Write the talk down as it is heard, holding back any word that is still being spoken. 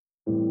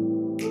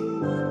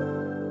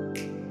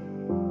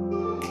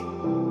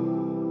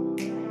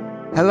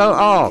Hello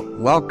all,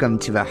 welcome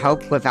to the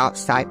Hope Without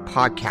Sight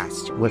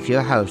podcast with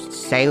your hosts,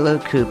 Sailor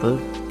Cooper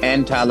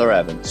and Tyler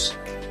Evans.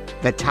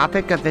 The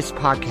topic of this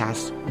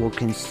podcast will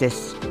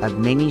consist of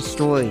many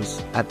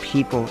stories of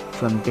people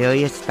from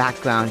various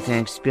backgrounds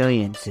and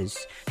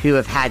experiences who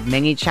have had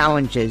many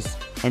challenges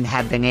and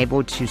have been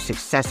able to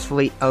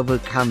successfully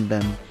overcome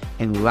them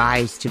and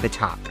rise to the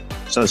top.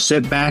 So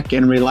sit back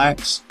and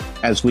relax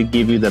as we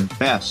give you the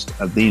best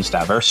of these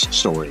diverse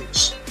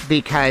stories.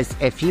 Because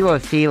if you are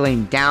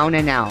feeling down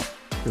and out,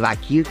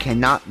 like you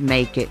cannot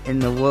make it in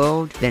the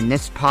world, then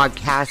this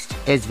podcast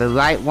is the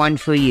right one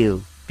for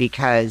you.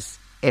 Because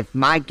if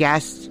my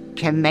guests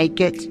can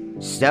make it,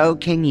 so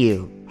can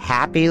you.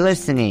 Happy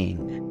listening.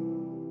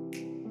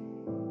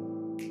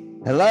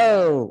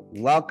 Hello,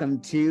 welcome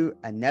to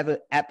another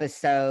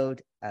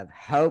episode of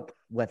Hope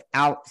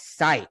Without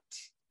Sight.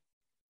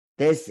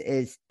 This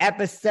is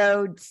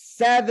episode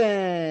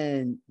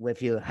 7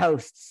 with your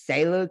host,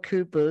 Sailor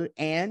Cooper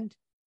and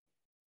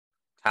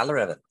Tyler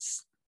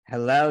Evans.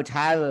 Hello,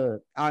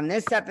 Tyler. On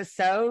this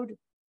episode,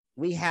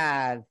 we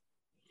have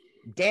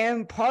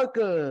Dan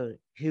Parker,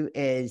 who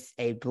is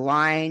a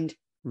blind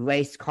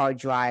race car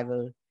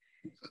driver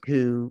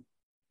who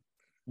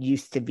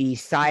used to be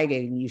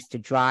sighted and used to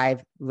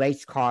drive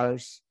race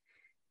cars.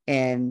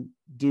 And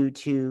due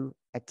to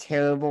a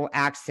terrible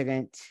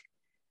accident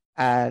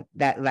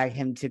that led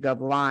him to go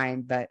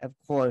blind. But of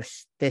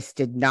course, this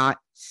did not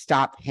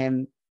stop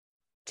him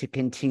to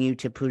continue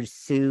to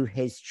pursue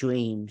his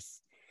dreams.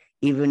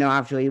 Even though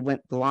after he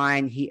went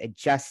blind, he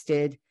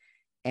adjusted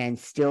and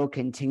still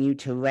continued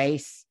to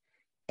race.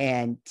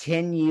 And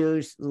 10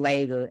 years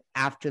later,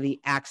 after the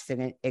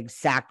accident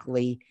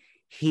exactly,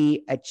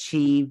 he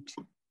achieved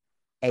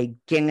a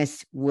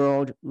Guinness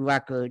World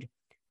Record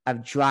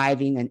of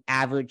driving an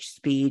average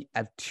speed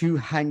of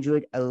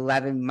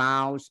 211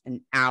 miles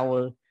an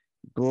hour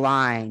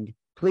blind.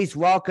 Please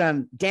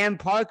welcome Dan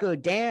Parker.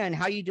 Dan,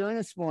 how are you doing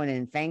this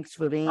morning? Thanks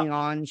for being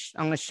on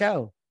the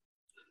show.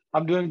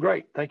 I'm doing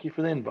great. Thank you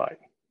for the invite.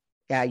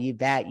 Yeah, you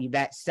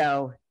bet.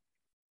 So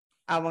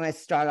I want to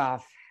start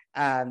off.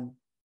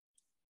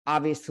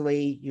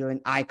 Obviously, you're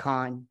an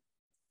icon.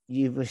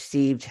 You've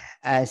received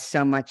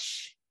so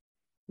much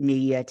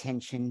media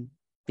attention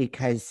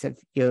because of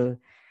your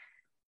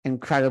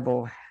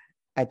incredible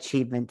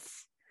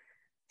achievements.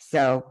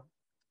 So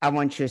I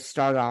want you to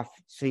start off.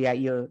 So yeah,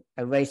 you're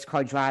a race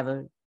car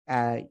driver.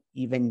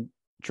 You've been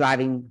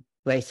driving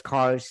race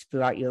cars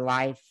throughout your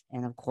life.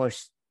 And of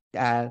course,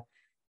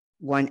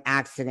 one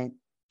accident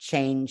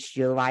changed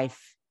your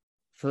life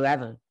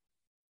forever,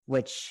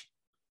 which,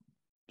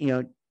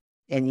 in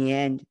the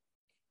end,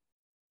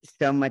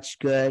 so much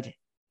good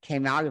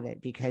came out of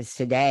it because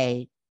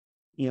today,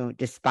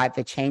 despite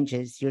the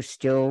changes, you're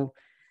still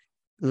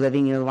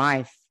living your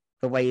life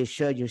the way you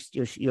should.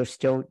 You're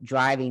still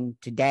driving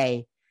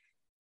today.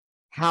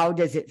 How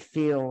does it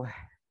feel?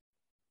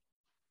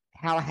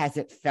 How has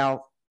it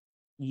felt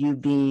you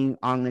being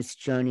on this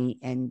journey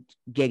and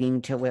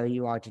getting to where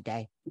you are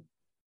today?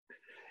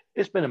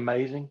 It's been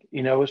amazing.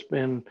 It's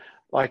been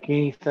like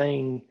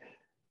anything,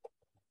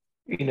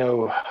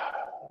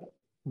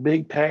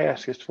 big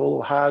task. It's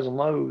full of highs and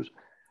lows.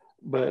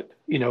 But,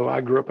 I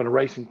grew up in a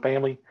racing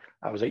family.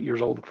 I was 8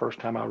 years old the first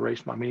time I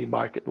raced my mini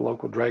bike at the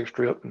local drag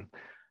strip. And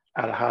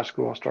out of high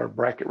school, I started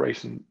bracket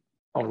racing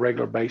on a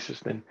regular basis,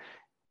 then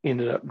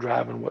ended up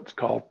driving what's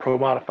called pro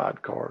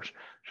modified cars.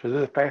 So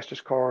they're the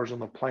fastest cars on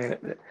the planet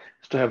that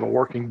still have a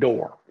working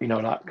door,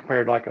 not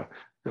compared to like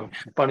the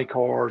funny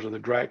cars or the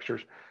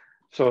dragsters.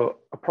 So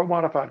a pro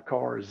modified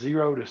car is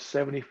 0 to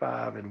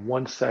 75 in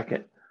 1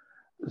 second.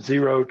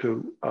 0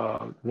 to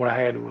one I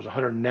had was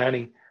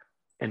 190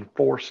 in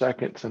 4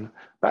 seconds, and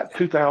about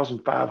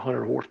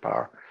 2,500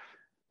 horsepower.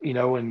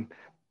 And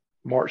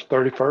March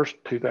 31st,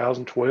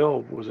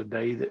 2012 was a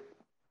day that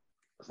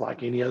was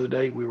like any other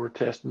day. We were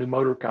testing new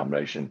motor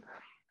combination.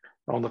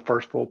 On the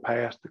first full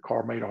pass, the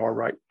car made a hard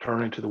right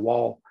turn into the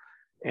wall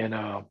and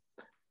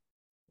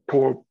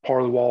tore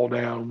part of the wall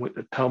down, went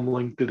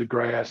tumbling through the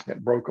grass, and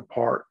it broke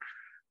apart.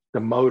 The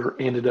motor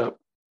ended up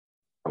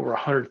over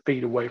 100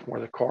 feet away from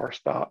where the car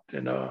stopped.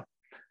 And,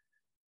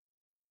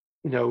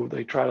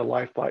 they tried to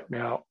life flight me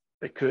out.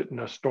 They couldn't.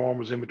 A storm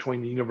was in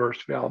between the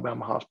University of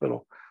Alabama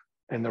Hospital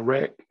and the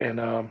wreck,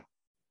 and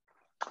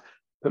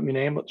put me in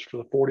an ambulance for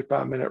the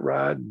 45-minute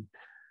ride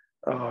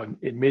and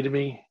admitted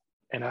me.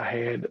 And I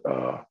had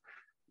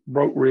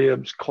broke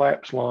ribs,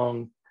 collapsed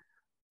lung.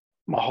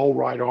 My whole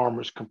right arm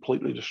was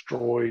completely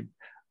destroyed.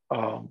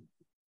 So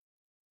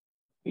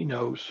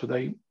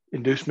they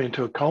induced me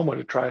into a coma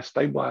to try to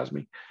stabilize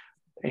me.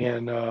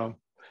 And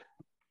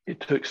it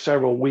took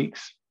several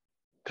weeks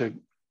to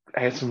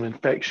add some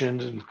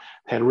infections and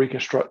had to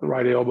reconstruct the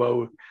right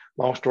elbow.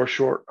 Long story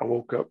short, I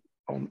woke up,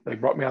 they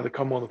brought me out of the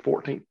coma on the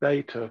 14th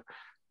day to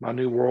my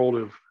new world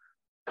of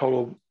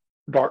total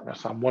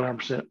darkness. I'm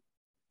 100%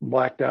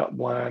 blacked out,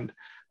 blind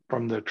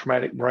from the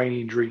traumatic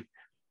brain injury.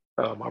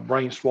 My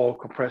brain swelled,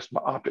 compressed my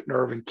optic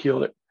nerve and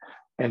killed it.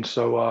 And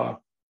so, I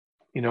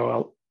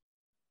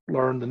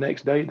learned the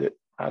next day that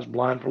I was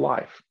blind for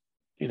life,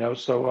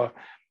 so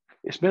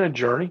it's been a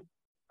journey.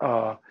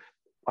 Like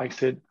I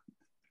said,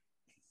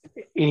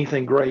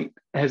 anything great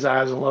has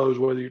highs and lows,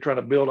 whether you're trying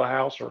to build a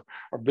house or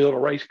build a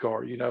race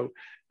car,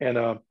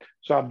 And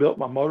so I built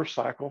my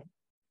motorcycle.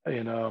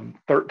 In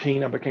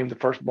 13, I became the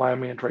first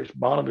blind man to race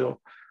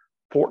Bonneville.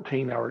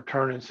 14, I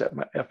returned and set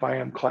my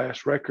FIM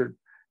class record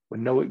with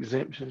no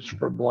exemptions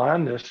for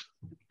blindness.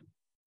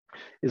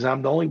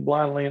 I'm the only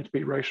blind land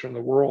speed racer in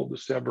the world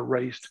that's ever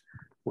raced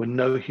with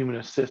no human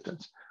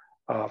assistance.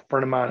 A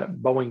friend of mine at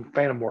Boeing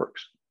Phantom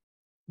Works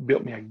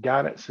built me a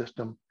guidance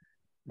system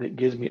that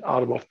gives me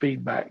audible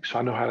feedback, so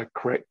I know how to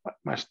correct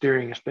my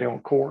steering and stay on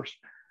course.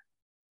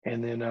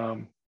 And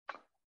then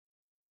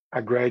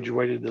I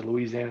graduated the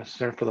Louisiana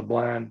Center for the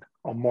Blind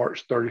on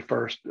March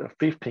 31st of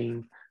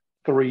 15,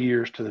 3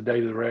 years to the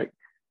date of the wreck.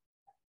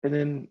 And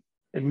then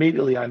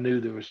immediately I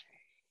knew there was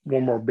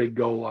one more big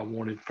goal I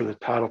wanted for the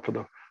title for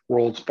the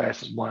world's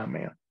fastest blind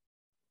man.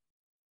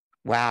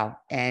 Wow.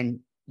 And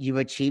you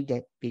achieved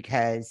it,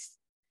 because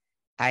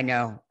I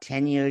know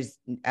 10 years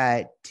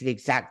to the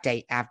exact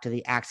date after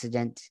the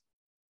accident,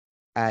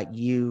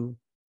 you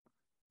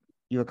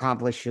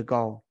accomplished your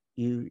goal.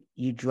 You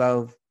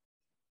drove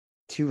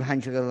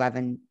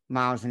 211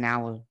 miles an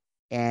hour.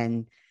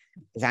 And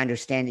as I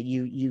understand it,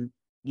 you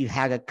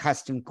had a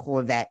custom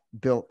Corvette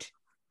built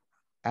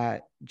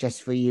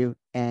just for you,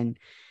 and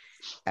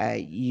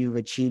you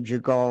achieved your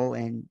goal.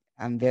 And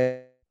I'm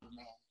very...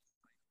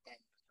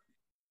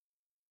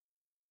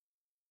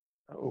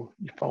 Oh,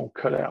 your phone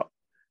cut out.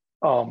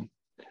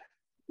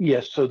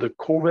 Yes, so the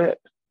Corvette,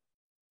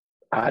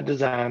 I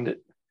designed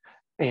it,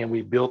 and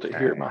we built it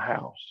here at my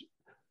house.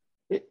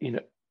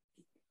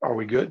 Are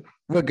we good?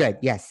 We're good,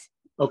 yes.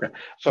 Okay,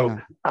 so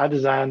I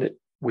designed it.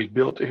 We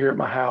built it here at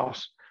my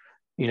house.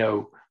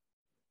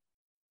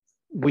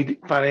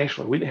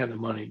 Financially, we didn't have the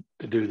money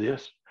to do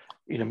this.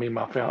 Me and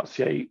my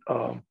fiance.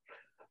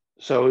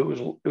 So it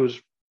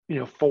was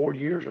 4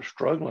 years of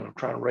struggling, of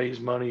trying to raise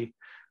money,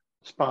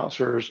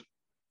 sponsors,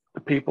 the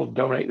people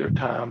donate their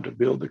time to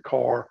build the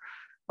car.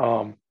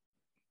 And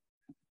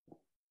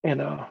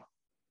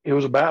it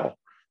was a battle,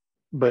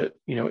 but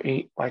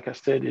like I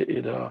said,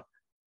 it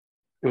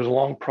was a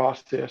long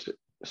process.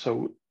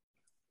 So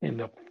in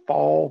the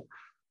fall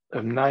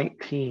of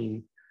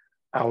 19,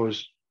 I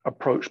was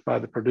approached by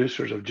the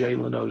producers of Jay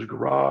Leno's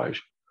Garage.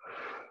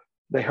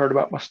 They heard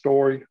about my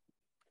story,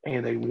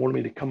 and they wanted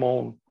me to come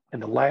on.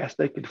 And the last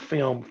they could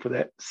film for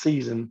that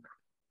season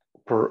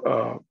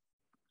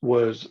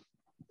was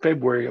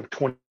February of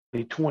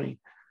 2020.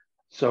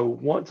 So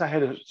once I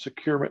had a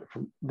securement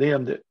from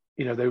them that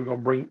they were going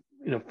to bring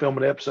film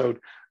an episode,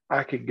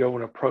 I could go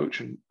and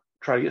approach and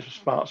try to get some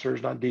sponsors,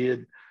 and I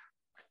did.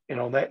 And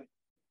on that,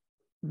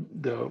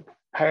 the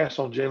pass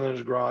on Jay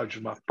Leno's Garage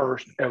was my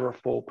first ever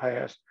full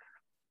pass,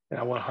 and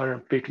I went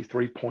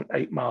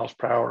 153.8 miles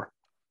per hour.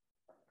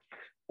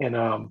 And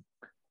on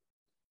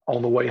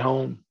the way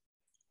home,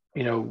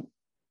 we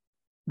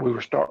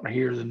were starting to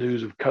hear the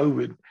news of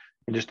COVID,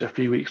 and just a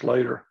few weeks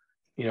later,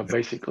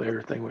 basically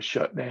everything was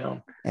shut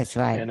down. That's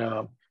right.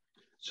 And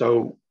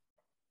so,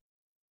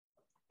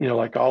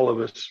 like all of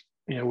us,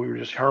 we were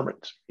just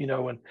hermits,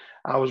 and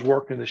I was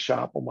working in the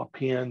shop on my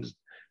pens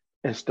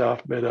and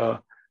stuff, but,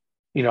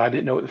 I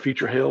didn't know what the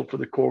future held for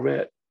the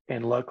Corvette.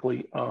 And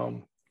luckily,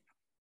 in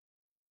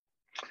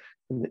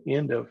the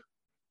end of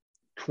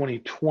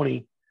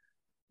 2020,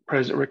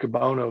 President Rick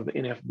Abono of the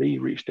NFB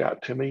reached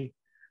out to me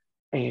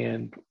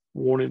and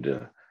wanted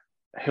to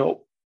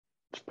help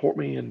support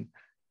me and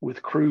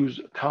with Cruise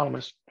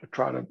Autonomous to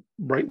try to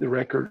break the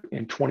record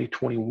in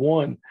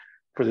 2021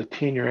 for the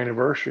 10-year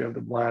anniversary of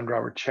the Blind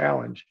Driver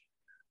Challenge,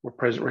 where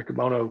President Rick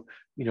Abono,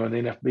 in the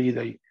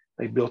NFB,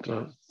 they built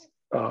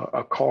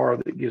a car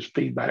that gives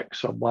feedback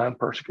so a blind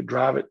person could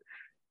drive it.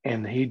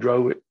 And he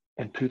drove it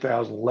in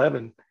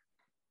 2011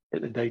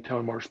 at the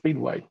Daytona Motor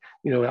Speedway,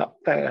 not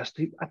fast.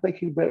 I think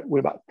he went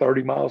about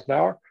 30 miles an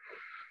hour.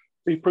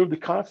 He proved the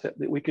concept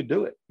that we could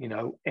do it,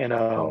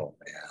 and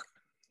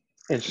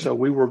so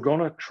we were going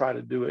to try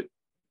to do it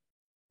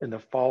in the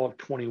fall of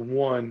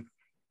 21,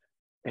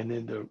 and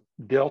then the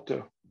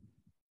Delta,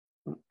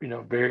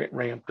 variant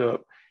ramped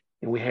up,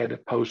 and we had to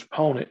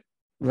postpone it.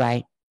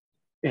 Right.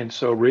 And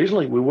so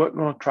originally we weren't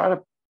going to try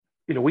to,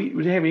 we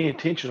didn't have any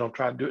intention on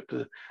trying to do it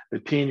to the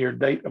 10-year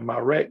date of my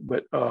wreck,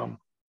 but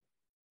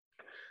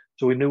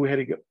so we knew we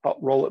had to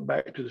roll it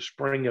back to the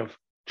spring of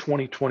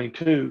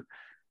 2022.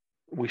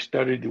 We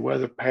studied the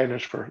weather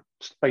patterns for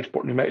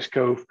Spaceport, New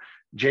Mexico.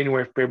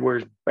 January,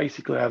 February is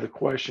basically out of the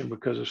question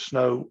because of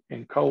snow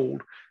and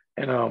cold.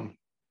 And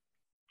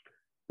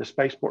the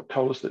Spaceport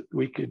told us that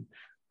we could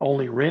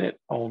only rent it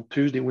on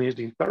Tuesday,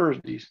 Wednesday, and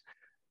Thursdays,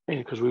 and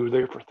because we were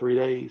there for 3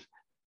 days.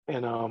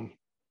 And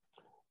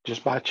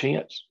just by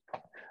chance,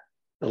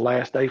 the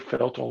last day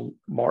fell on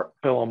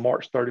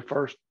March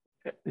 31st,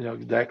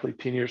 exactly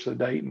 10 years to the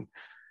date. And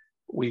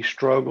we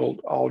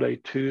struggled all day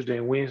Tuesday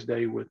and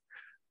Wednesday with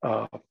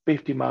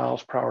 50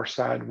 miles per hour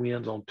side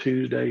winds on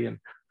Tuesday and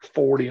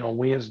 40 on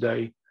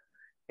Wednesday.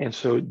 And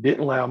so it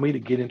didn't allow me to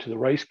get into the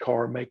race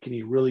car and make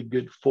any really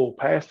good full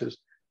passes,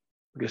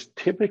 because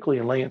typically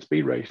in land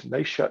speed racing,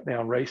 they shut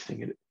down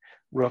racing at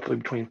roughly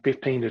between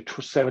 15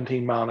 to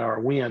 17 mile an hour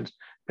winds,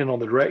 depending on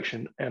the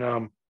direction.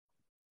 And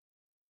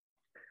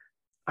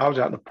I was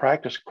out in the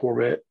practice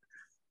Corvette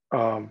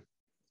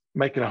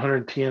making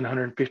 110,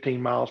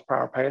 115 miles per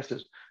hour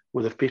passes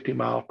with a 50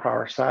 mile per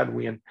hour side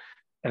wind,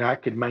 and I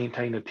could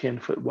maintain a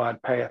 10-foot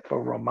wide path for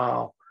over a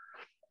mile.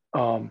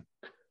 But on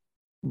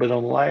the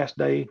last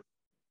day,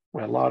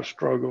 we had a lot of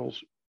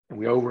struggles, and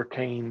we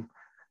overcame,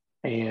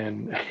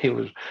 and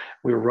we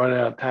were running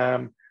out of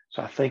time.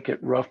 So I think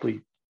at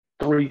roughly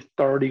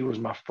 3:30 was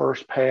my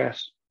first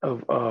pass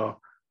of for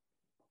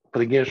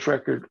the Guinness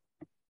record.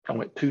 I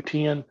went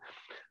 2:10,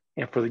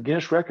 and for the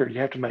Guinness record, you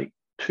have to make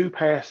 2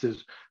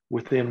 passes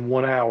within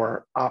 1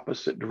 hour,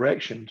 opposite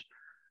directions.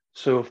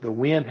 So if the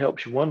wind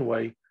helps you one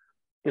way,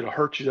 it'll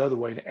hurt you the other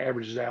way, and it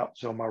averages out.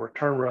 So my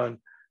return run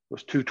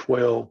was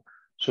 2:12.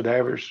 So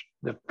the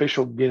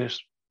official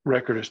Guinness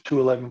record is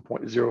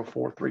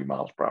 2:11.043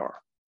 miles per hour.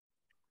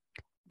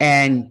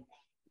 And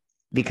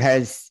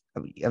because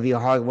of your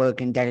hard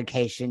work and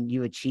dedication,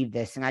 you achieved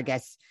this. And I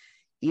guess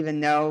even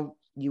though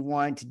you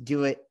wanted to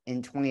do it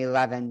in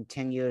 2011,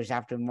 10 years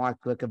after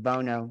Mark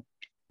Riccobono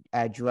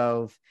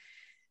drove,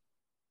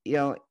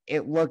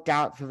 it worked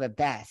out for the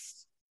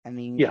best. I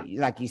mean,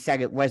 like you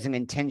said, it wasn't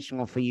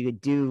intentional for you to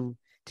do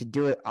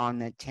it on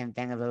the 10th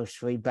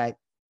anniversary, but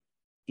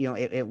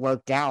it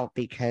worked out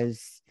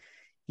because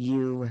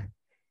 10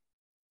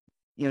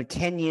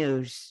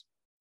 years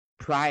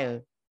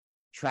prior,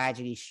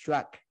 tragedy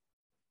struck.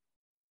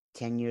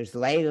 10 years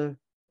later,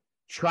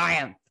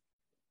 triumph.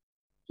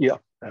 Yeah,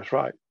 that's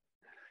right.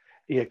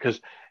 Yeah,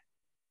 because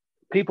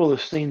people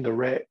have seen the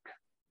wreck.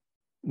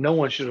 No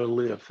one should have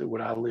lived through what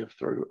I lived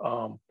through.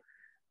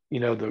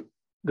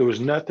 There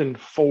was nothing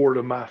forward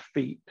of my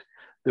feet.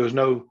 There was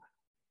no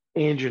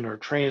engine or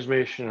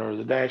transmission or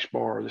the dash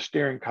bar or the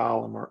steering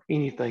column or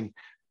anything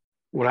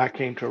when I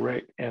came to a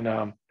wreck.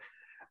 And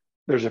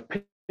there's a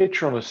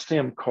picture on a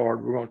SIM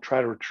card. We're going to try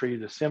to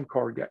retrieve. The SIM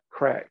card got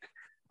cracked,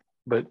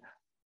 but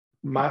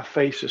my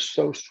face is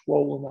so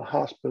swollen in the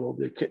hospital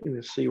they couldn't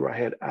even see where I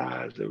had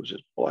eyes. It was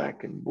just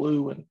black and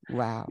blue, and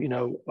wow,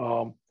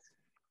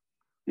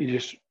 it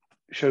just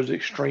shows the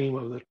extreme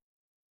of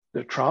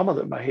the trauma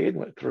that my head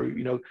went through.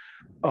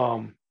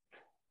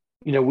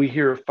 We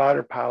hear of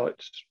fighter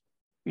pilots,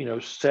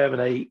 7,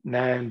 8,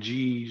 9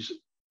 G's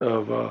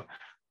of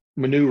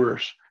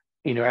maneuvers.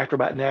 After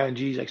about 9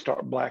 G's, they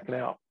start blacking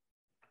out.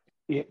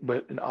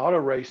 But in auto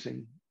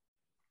racing,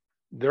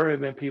 there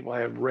have been people who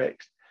have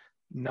wrecks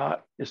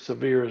not as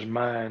severe as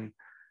mine,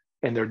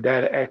 and their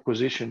data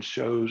acquisition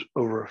shows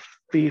over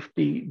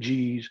 50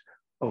 G's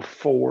of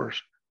force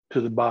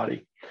to the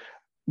body.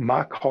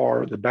 My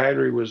car, the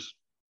battery was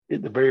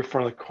at the very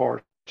front of the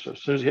car. So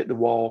as soon as it hit the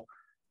wall,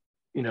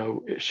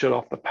 it shut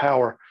off the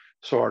power.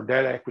 So our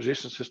data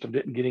acquisition system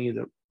didn't get any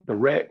of the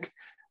wreck,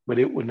 but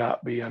it would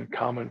not be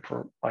uncommon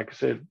for, like I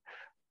said,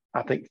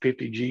 I think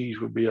 50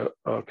 G's would be a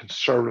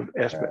conservative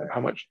estimate of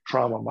how much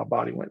trauma my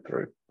body went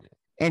through.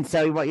 And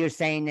so what you're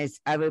saying is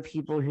other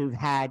people who've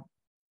had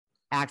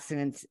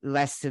accidents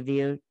less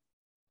severe,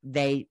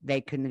 they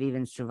couldn't have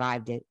even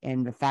survived it.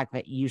 And the fact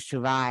that you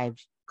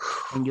survived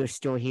and you're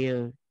still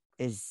here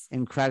is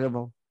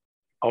incredible.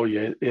 Oh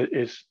yeah,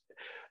 it's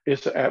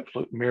an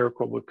absolute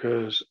miracle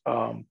because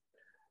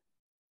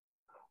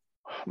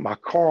my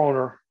car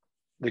owner,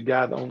 the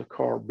guy that owned the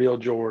car, Bill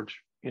George,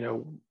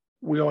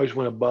 we always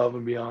went above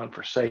and beyond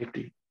for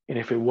safety. And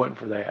if it wasn't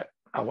for that,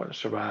 I wouldn't have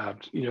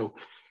survived.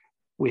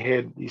 We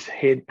had these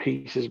head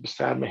pieces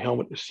beside my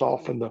helmet to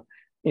soften the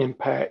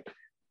impact.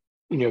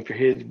 If your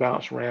head's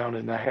bounced around,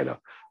 and I had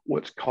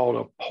what's called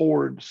a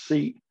poured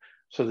seat.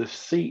 So the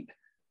seat,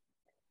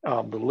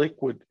 the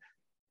liquid,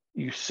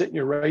 you sit in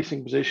your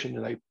racing position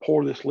and they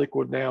pour this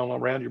liquid down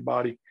around your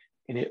body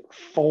and it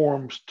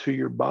forms to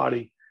your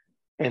body.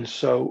 And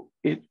so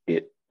it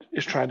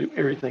is trying to do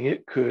everything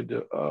it could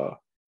to,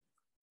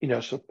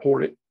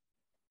 support it.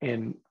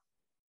 And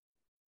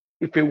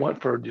if it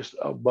weren't for just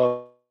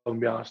above and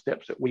beyond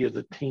steps that we as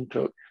a team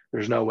took,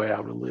 there's no way I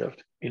would have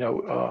lived.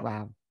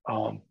 Wow.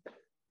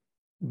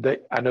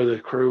 I know the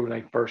crew, when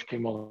they first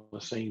came on the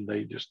scene,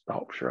 they just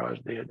thought for sure I was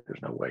dead.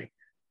 There's no way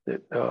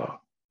that.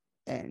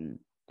 And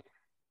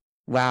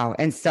wow.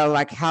 And so,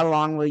 like, how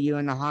long were you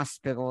in the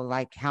hospital?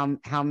 Like,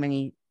 how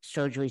many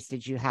surgeries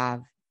did you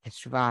have to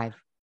survive?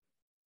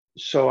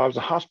 So I was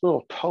in the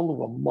hospital a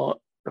total of a month.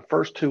 The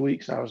first 2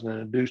 weeks, I was in an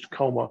induced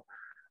coma.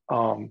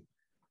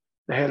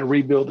 They had to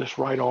rebuild this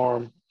right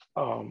arm.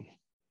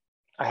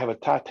 I have a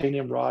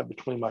titanium rod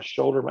between my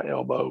shoulder and my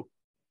elbow.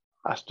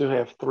 I still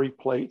have 3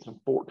 plates and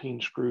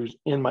 14 screws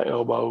in my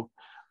elbow.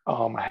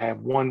 I have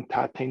 1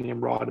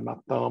 titanium rod in my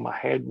thumb. I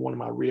had 1 in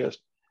my wrist.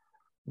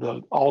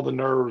 All the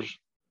nerves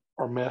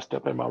are messed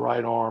up in my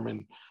right arm,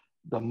 and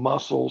the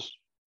muscles,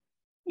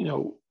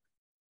 the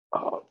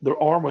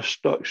arm was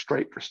stuck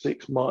straight for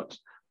 6 months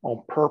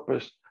on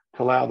purpose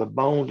to allow the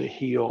bone to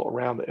heal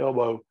around the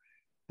elbow.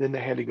 Then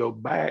they had to go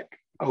back,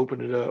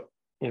 open it up,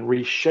 and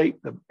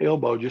reshape the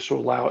elbow just to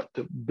allow it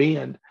to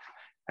bend.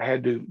 I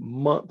had to do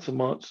months and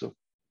months of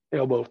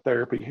elbow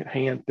therapy,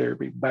 hand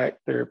therapy, back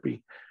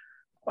therapy.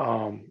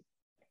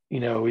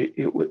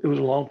 it was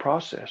a long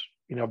process.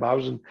 But I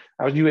was in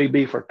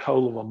UAB for a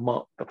total of a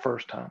month the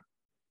first time.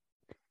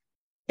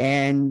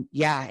 And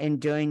yeah, in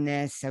doing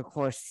this, of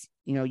course,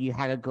 you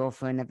had a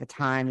girlfriend at the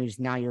time who's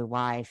now your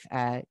wife.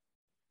 I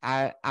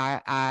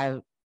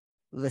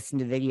listened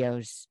to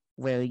videos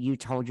where you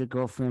told your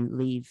girlfriend,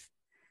 leave.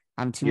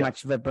 I'm too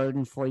much of a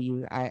burden for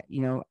you.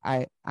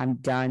 I'm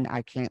done.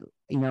 I can't,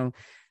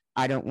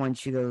 I don't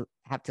want you to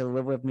have to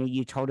live with me.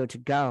 You told her to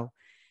go.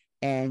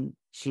 And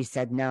she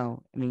said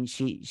no. I mean,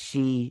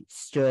 she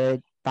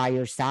stood by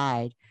your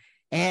side.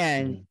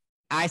 And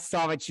I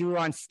saw that you were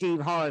on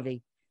Steve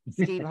Harvey.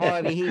 Steve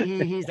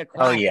Harvey, he's a classic.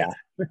 Oh, yeah.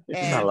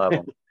 And, I love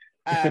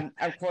him.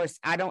 of course,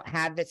 I don't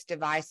have this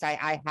device.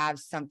 I have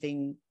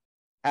something,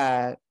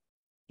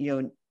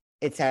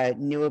 it's a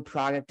newer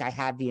product. I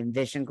have the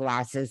Envision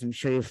glasses. I'm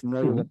sure you're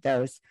familiar with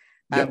those.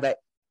 But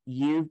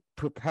you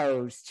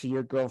proposed to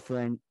your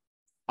girlfriend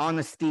on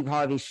the Steve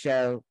Harvey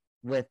show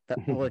with the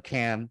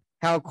Orcam.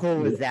 How cool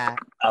was that?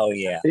 Oh,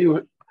 yeah.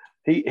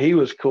 He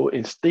was cool.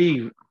 And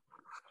Steve,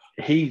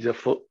 he's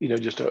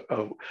just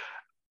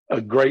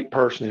a great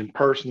person in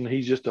person.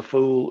 He's just a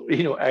fool,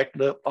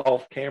 acting up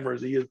off camera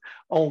as he is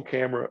on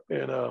camera.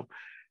 And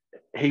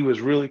he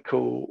was really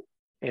cool.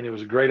 And it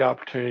was a great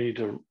opportunity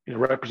to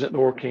represent the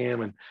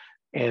Orcam.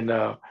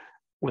 And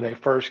when they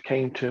first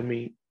came to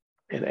me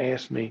and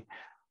asked me,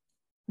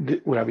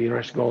 would I be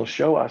interested in going on the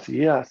show? I said,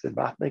 yeah. I said,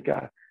 but I think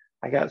I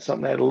got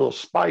something that had a little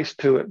spice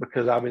to it,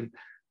 because I've been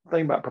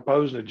thinking about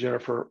proposing to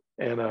Jennifer,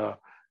 and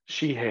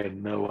she had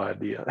no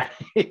idea.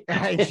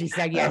 She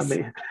said yes. I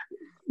mean,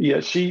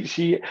 yeah, she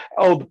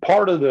the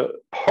part of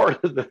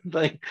the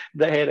thing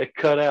they had to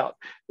cut out,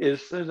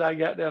 as soon as I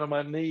got down on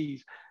my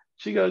knees,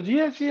 she goes,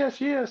 yes,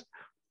 yes, yes.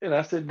 And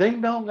I said,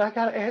 ding dong, I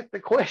got to ask the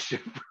question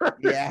first.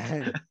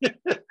 Yeah.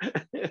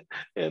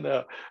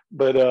 And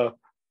but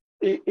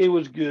it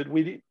was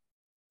good.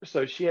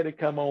 So she had to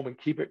come home and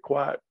keep it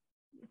quiet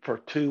for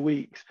 2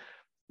 weeks.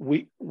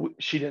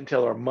 She didn't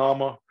tell her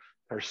mama,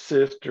 her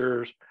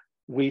sisters.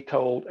 We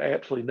told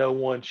absolutely no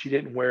one. She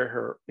didn't wear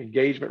her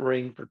engagement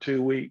ring for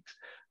 2 weeks,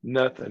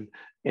 nothing,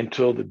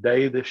 until the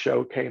day the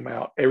show came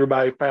out.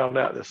 Everybody found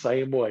out the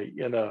same way.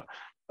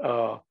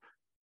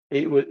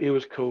 It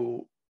was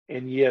cool.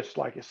 And yes,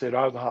 like I said,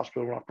 I was in the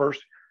hospital when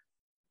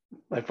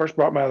they first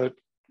brought me out of the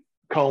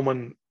coma.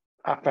 And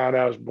I found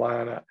out I was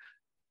blind.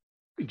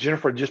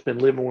 Jennifer had just been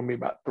living with me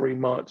about 3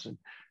 months, and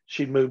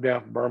she'd moved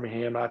down from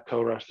Birmingham. I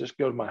told her, I said, just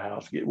go to my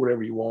house, get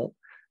whatever you want,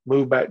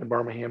 move back to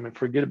Birmingham, and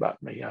forget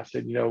about me. I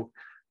said,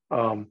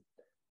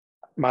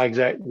 my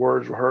exact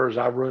words were hers: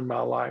 I've ruined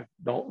my life.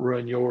 Don't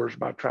ruin yours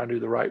by trying to do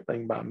the right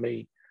thing by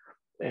me.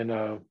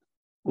 And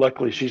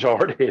luckily, she's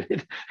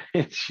hard-headed,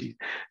 and she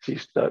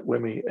stuck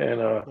with me. And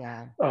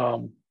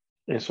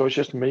so it's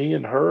just me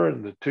and her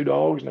and the 2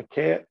 dogs and a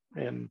cat.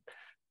 And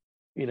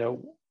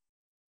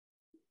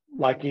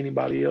like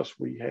anybody else,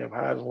 we have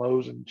highs and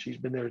lows, and she's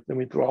been there with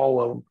me through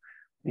all of them,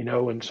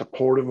 and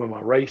supportive of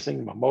my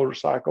racing, my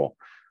motorcycle.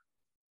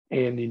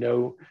 And,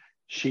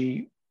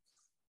 she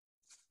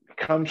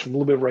comes from a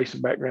little bit of racing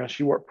background.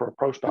 She worked for a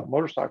pro stock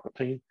motorcycle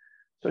team,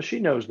 so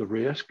she knows the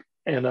risk.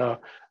 And,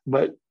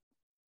 but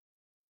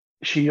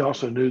she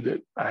also knew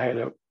that I had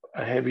a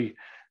heavy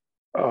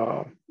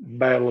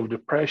battle of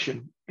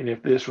depression. And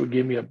if this would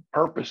give me a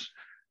purpose,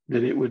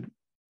 that it would,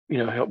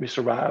 help me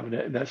survive.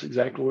 And that's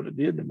exactly what it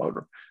did. The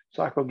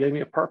motorcycle gave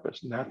me a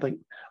purpose. And I think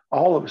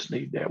all of us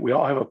need that. We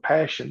all have a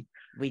passion.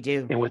 We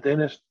do. And within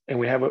us, and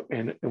we have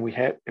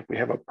if we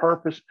have a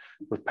purpose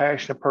with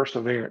passion and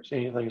perseverance,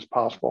 anything is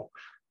possible.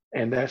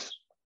 And that's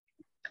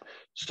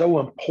so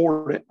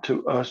important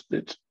to us.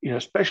 That's,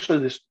 especially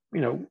this,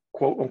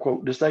 quote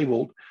unquote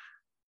disabled,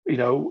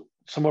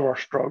 some of our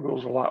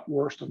struggles are a lot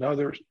worse than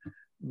others,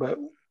 but,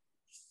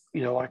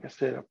 like I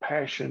said, a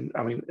passion,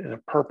 and a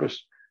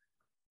purpose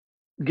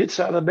gets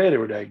out of the bed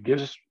every day,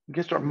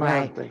 gets our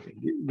mind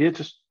thinking,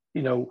 gets us,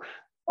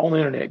 on the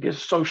internet, gets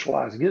us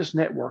socializing, gets us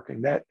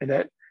networking.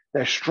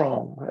 That's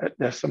strong.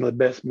 That's some of the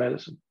best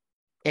medicine.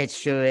 It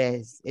sure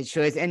is. It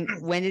sure is. And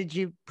when did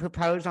you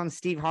propose on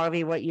Steve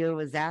Harvey? What year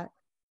was that?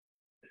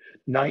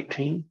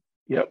 19.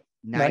 Yep.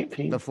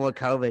 19. Before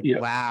COVID.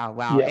 Yep.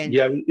 Wow.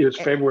 Yeah, it was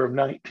February of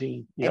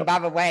 19. Yep. And by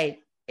the way,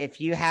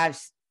 if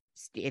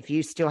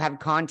you still have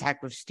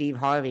contact with Steve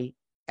Harvey,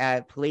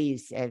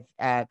 please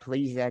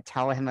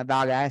tell him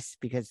about us,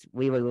 because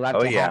we would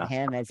love to have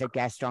him as a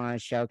guest on our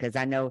show, because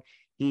I know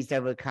he's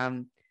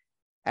overcome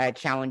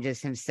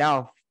challenges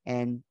himself,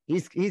 and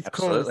he's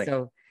cool.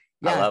 So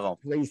yeah, I love him.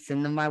 Please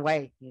send him my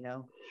way. Yeah,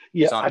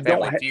 he's on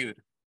Family Feud.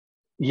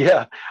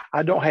 Yeah,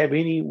 I don't have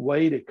any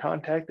way to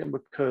contact him,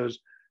 because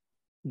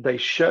they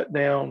shut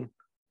down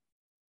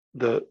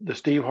the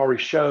Steve Harvey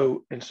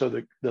show, and so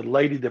the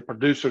lady, the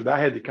producer that I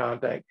had to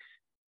contact,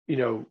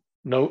 no,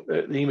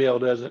 the email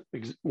doesn't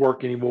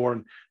work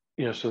anymore,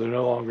 and so they're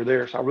no longer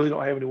there. So I really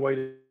don't have any way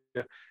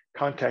to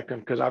contact them,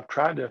 because I've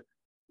tried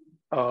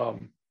to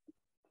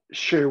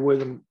share with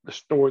them the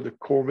story of the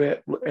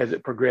Corvette as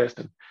it progressed,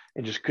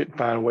 and just couldn't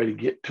find a way to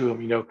get to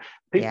them.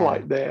 People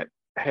like that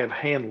have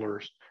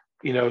handlers,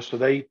 so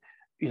they,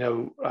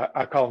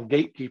 I call them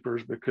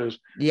gatekeepers because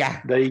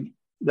yeah, they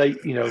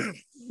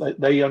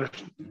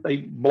understand, they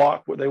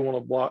block what they want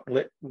to block,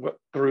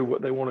 through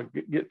what they want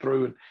to get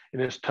through,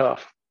 and it's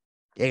tough.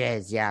 it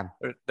is. Yeah.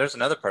 There's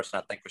another person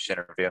I think we should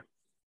interview.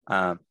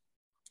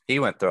 He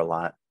went through a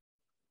lot.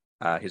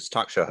 He's a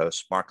talk show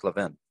host, Mark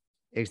Levin.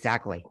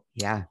 Exactly.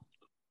 Yeah.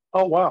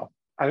 Oh, wow.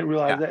 I didn't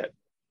realize that.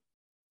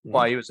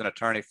 Well, he was an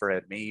attorney for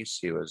Ed Meese.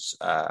 He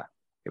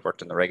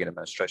worked in the Reagan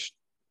administration.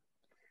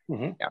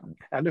 Mm-hmm. Yeah.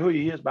 I know who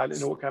he is, but I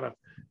didn't know what kind of,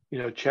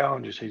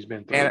 challenges he's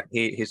been through. And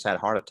he's had a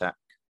heart attack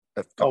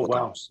a couple of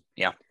times.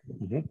 Yeah.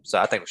 Mm-hmm. So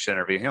I think we should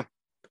interview him.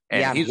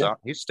 And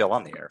he's still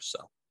on the air.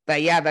 So.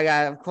 But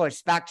of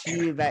course, back to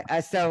you. But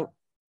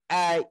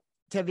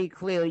to be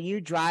clear,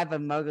 you drive a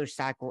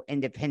motorcycle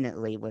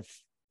independently with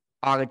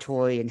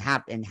auditory and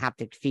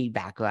haptic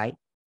feedback, right?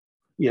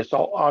 Yes,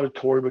 all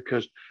auditory,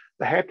 because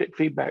the haptic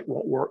feedback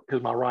won't work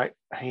because my right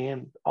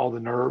hand, all the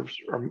nerves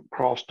are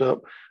crossed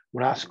up.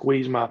 When I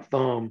squeeze my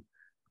thumb,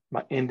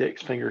 my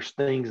index finger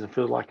stings and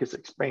feels like it's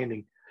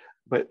expanding.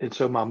 And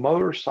so my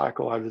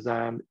motorcycle I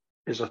designed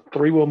is a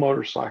 3-wheel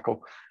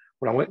motorcycle.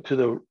 When I went to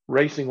the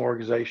racing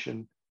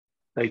organization,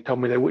 they told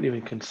me they wouldn't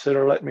even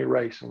consider letting me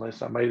race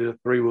unless I made it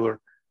a 3-wheeler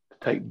to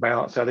take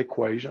balance out of the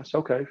equation. I said,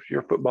 okay, if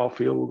you're a football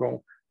field, we're going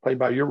to play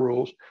by your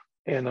rules.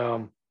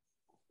 And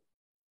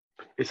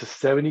it's a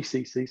 70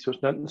 cc, so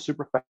it's nothing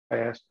super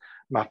fast.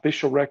 My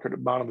official record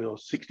at Bonneville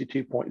is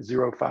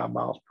 62.05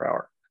 miles per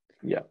hour.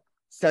 Yeah.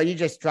 So you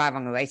just drive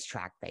on the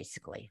racetrack,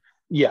 basically.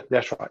 Yeah,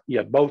 that's right.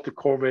 Yeah, both the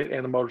Corvette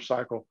and the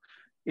motorcycle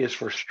is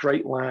for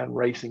straight line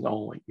racing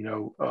only.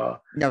 No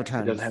turns.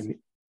 It doesn't have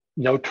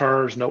no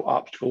turns, no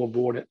obstacle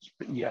avoidance.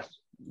 But yes,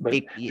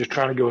 just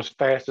trying to go as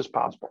fast as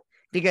possible.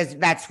 Because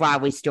that's why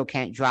we still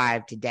can't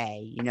drive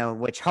today,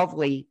 which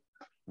hopefully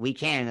we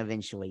can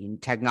eventually.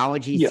 And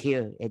technology's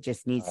here. It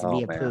just needs to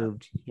be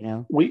approved,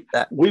 We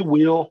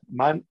will.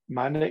 My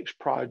next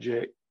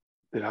project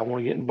that I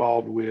want to get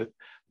involved with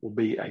will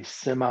be a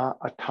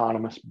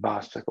semi-autonomous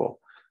bicycle.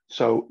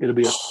 So it'll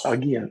be,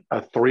 again,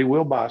 a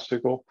 3-wheel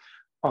bicycle,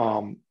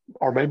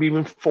 or maybe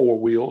even 4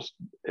 wheels.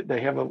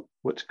 They have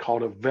what's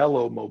called a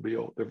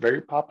velomobile. They're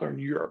very popular in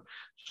Europe.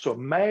 So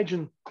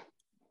imagine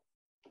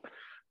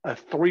a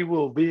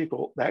 3-wheel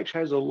vehicle that actually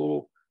has a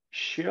little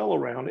shell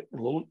around it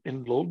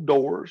and little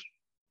doors,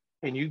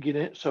 and you get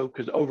in. So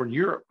because over in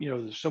Europe,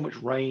 there's so much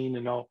rain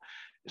and all,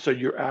 so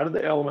you're out of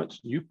the elements,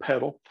 you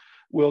pedal.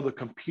 Well, the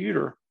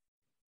computer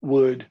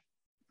would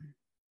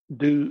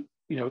do,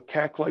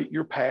 calculate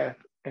your path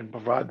and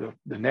provide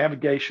the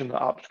navigation, the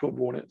obstacle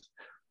avoidance,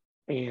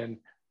 and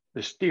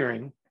the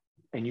steering,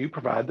 and you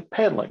provide the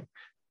pedaling.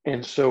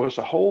 And so it's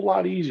a whole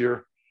lot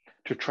easier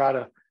to try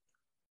to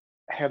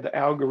have the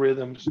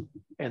algorithms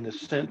and the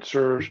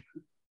sensors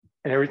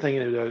and everything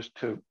in those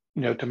to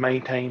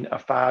maintain a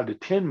 5 to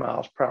 10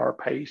 miles per hour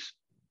pace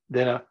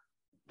than a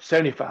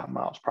 75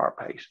 miles per hour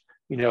pace,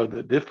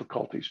 the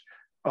difficulties.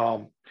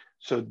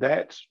 So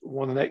that's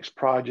one of the next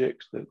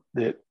projects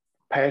that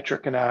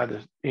Patrick and I, the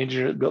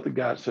engineer that built the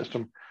guide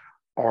system,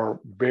 are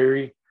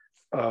very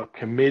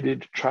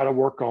committed to try to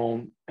work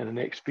on in the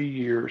next few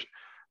years,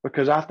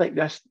 because I think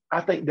that's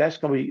going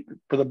to be,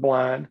 for the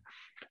blind,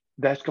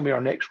 that's going to be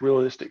our next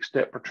realistic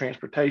step for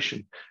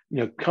transportation.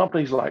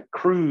 Companies like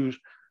Cruise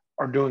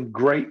are doing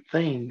great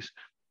things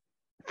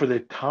for the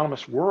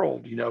autonomous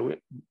world,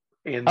 and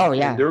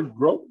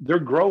they're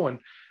growing,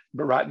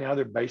 but right now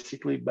they're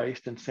basically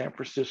based in San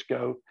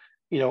Francisco,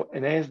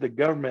 and as the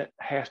government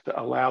has to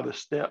allow the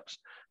steps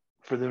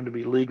for them to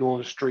be legal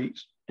in the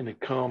streets and to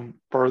come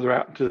further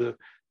out into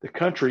the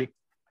country,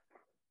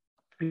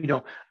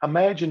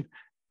 imagine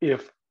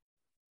if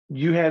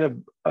you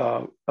had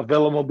a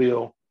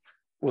velomobile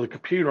with a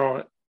computer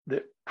on it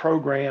that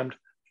programmed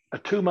a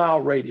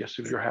 2-mile radius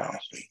of your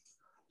house.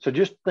 So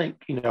just think,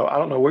 I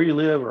don't know where you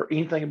live or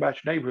anything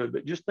about your neighborhood,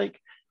 but just think,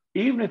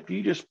 even if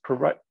you just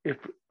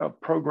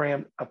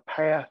program a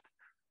path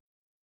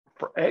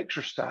for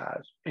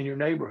exercise in your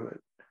neighborhood,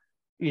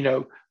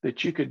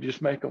 that you could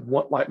just make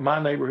like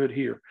my neighborhood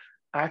here,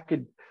 I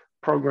could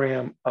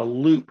program a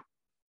loop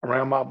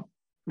around my,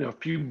 a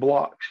few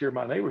blocks here in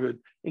my neighborhood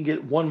and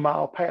get 1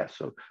 mile path.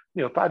 So,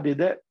 if I did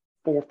that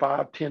 4,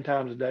 5, 10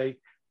 times a day,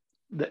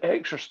 the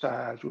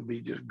exercise would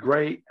be just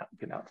great. I'm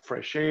getting out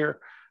fresh air,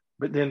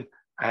 but then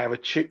I have a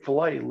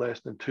Chick-fil-A less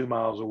than 2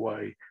 miles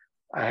away.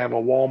 I have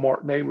a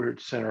Walmart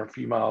neighborhood center a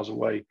few miles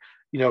away.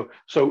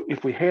 So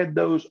if we had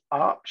those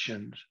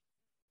options,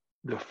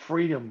 the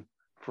freedom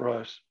for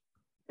us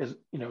is,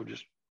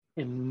 just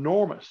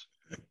enormous,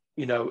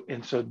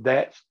 and so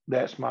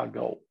that's my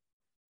goal.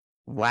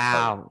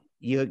 Wow.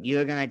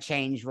 You're going to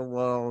change the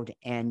world,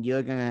 and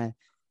you're going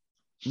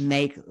to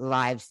make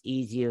lives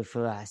easier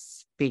for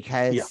us,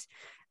 because,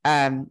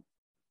 by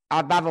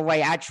the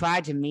way, I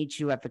tried to meet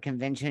you at the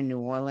convention in New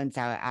Orleans.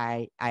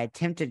 I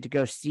attempted to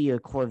go see your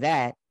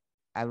Corvette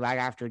right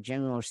after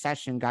General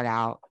Session got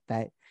out,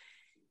 but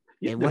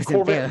it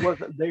wasn't there. Corvette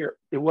wasn't there.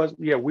 It was,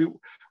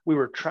 we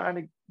were trying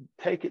to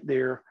take it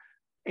there,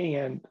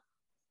 and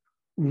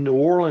New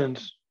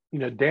Orleans,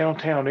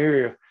 downtown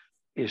area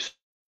is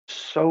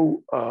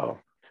so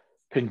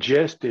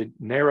congested,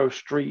 narrow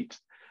streets.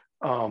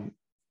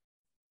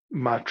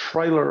 My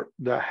trailer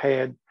that I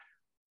had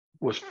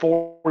was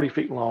 40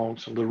 feet long,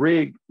 so the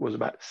rig was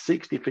about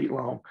 60 feet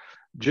long.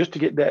 Just to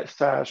get that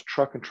size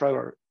truck and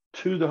trailer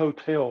to the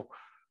hotel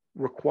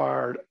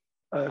required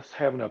us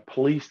having a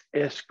police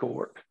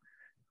escort.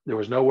 There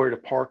was nowhere to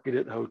park it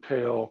at the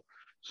hotel.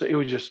 So it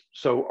was just,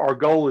 so our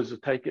goal is to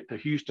take it to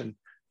Houston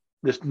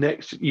this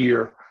next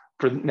year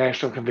for the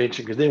national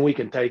convention, because then we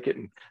can take it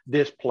and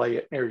display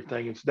it and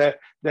everything. And so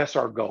that's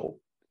our goal.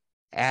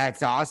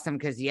 It's awesome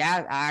because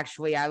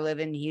I live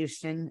in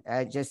Houston,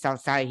 just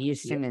outside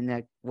Houston,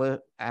 and we're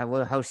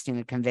hosting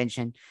a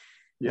convention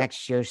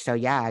next year. So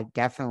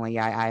definitely,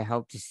 I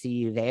hope to see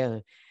you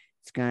there.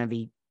 It's gonna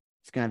be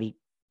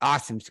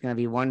awesome. It's gonna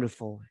be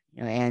wonderful.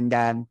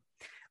 And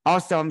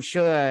also, I'm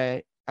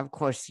sure, of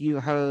course, you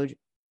heard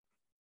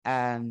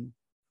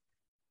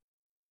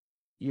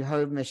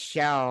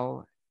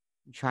Michelle.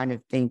 I'm trying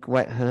to think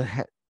what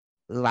her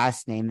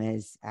last name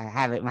is. I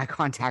have it in my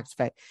contacts,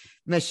 but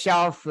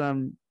Michelle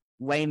from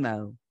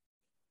Waymo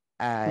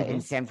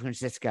in San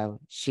Francisco,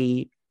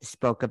 she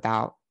spoke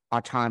about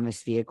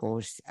autonomous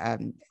vehicles,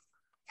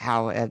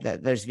 how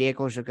those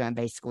vehicles are going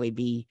to basically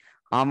be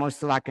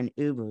almost like an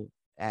Uber,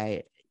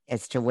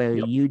 as to where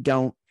you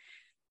don't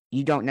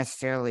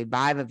necessarily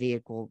buy the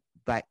vehicle,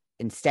 but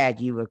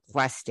instead you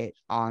request it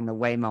on the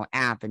Waymo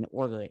app and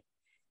order it,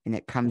 and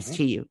it comes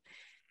to you.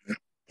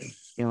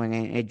 And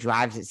it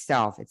drives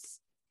itself. It's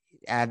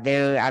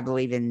there, I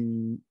believe,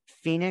 in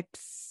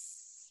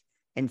Phoenix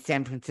and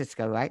San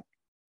Francisco, right?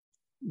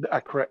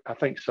 Correct. I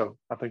think so.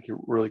 I think you're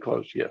really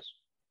close. Yes.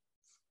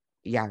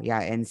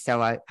 Yeah. And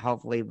so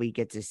hopefully we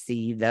get to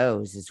see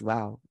those as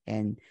well.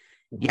 And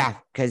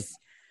because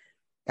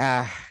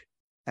I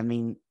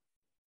mean,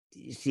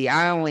 see,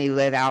 I only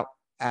live out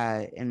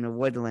in the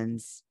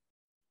Woodlands,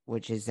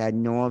 which is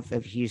north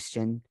of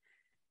Houston.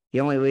 The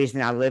only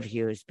reason I live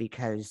here is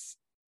because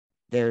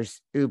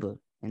there's Uber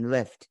and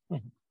Lyft.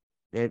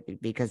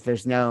 Because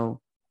there's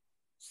no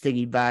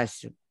city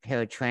bus or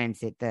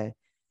paratransit. The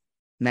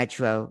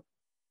Metro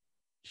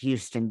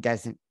Houston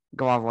doesn't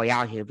go all the way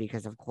out here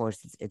because, of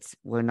course,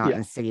 we're not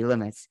in city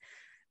limits.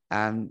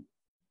 But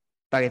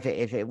if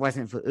it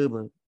wasn't for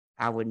Uber,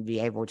 I wouldn't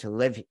be able to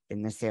live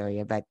in this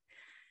area. But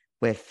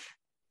with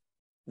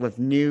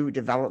new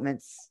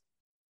developments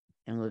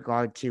in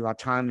regard to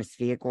autonomous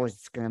vehicles,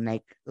 it's going to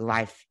make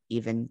life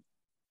even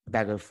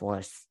better for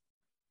us.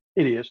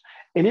 It is,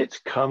 and it's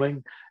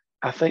coming.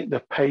 I think the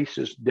pace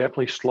is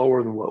definitely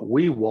slower than what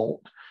we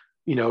want,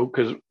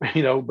 because,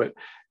 but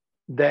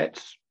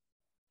that's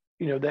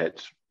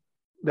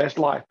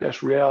life,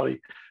 that's reality.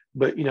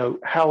 But,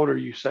 how old are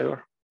you,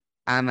 Sailor?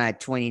 I'm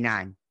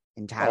 29,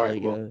 and Tyler,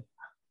 right, well,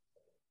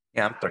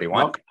 I'm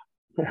 31.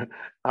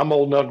 I'm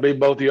old enough to be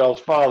both of y'all's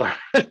father.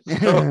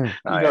 So,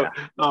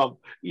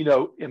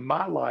 in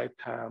my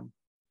lifetime,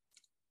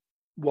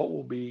 what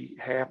will be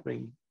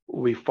happening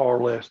will be far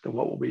less than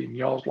what will be in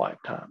y'all's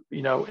lifetime,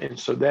 and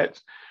so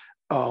that's,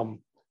 in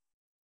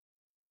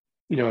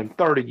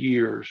 30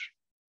 years,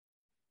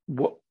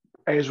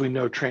 as we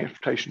know,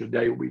 transportation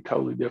today will be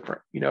totally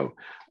different,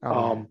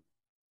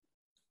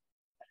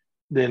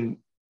 than,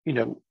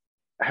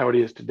 how it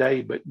is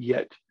today, but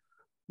yet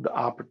the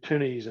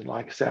opportunities. And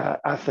like I said,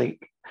 I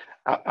think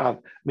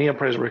me and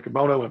President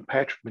Riccobono and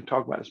Patrick have been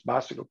talking about this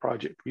bicycle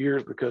project for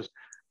years, because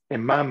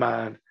in my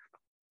mind,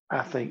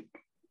 I think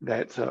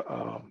that's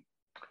a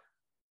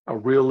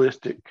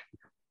realistic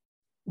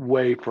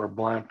way for a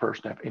blind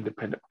person to have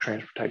independent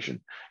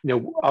transportation.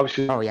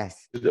 Obviously,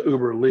 the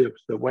Uber, Lyft,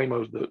 the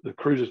Waymos, the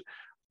cruises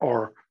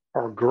are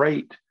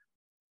great,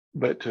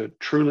 but to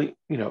truly,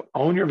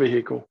 own your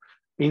vehicle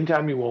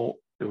anytime you want,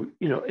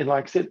 and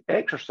like I said,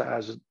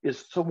 exercise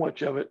is so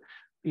much of it.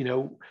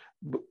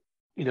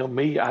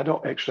 Me, I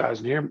don't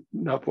exercise near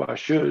enough what I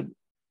should,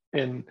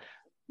 and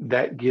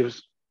that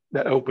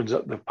opens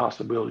up the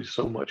possibilities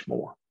so much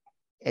more.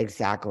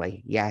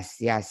 Exactly. Yes.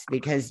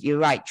 Because you're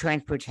right.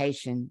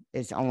 Transportation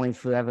is only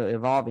forever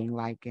evolving.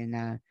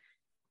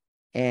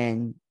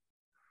 And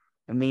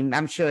I mean,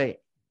 I'm sure,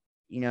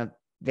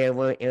 there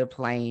were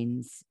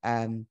airplanes,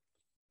 and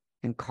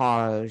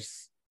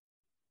cars,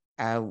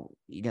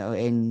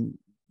 in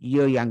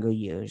your younger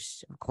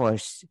years, of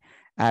course.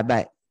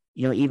 But,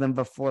 even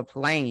before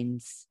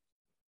planes,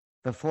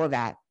 before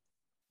that,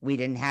 we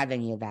didn't have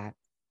any of that.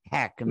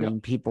 Heck, I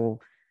mean,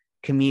 people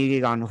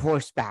commuted on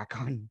horseback,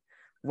 on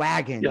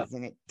wagons,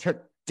 and it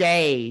took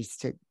days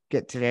to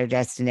get to their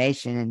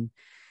destination.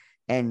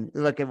 And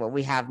look at what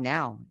we have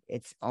now.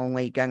 It's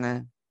only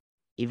gonna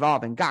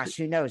evolve. And gosh,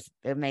 who knows?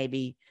 There may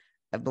be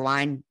a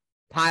blind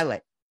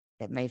pilot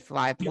that may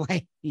fly a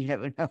plane. You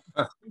never know.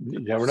 You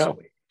never know.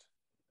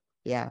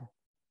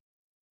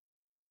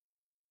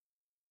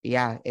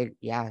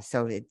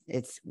 So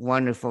it's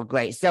wonderful,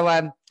 great.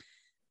 So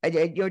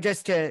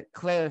just to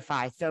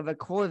clarify, so the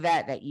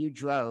Corvette that you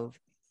drove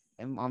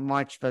on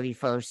March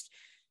 31st.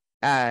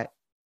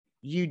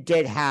 You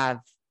did have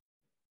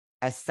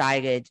a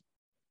sighted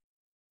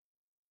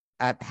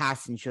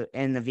passenger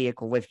in the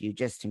vehicle with you,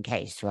 just in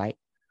case, right?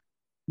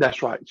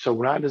 That's right. So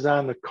when I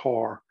designed the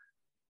car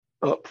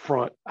up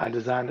front, I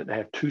designed it to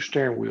have 2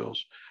 steering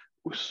wheels.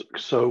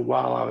 So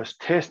while I was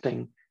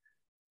testing,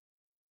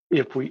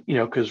 if we,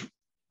 because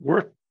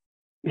we're,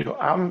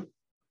 I'm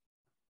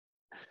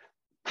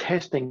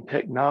testing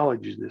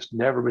technologies that's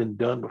never been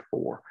done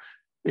before.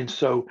 And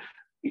so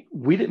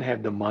we didn't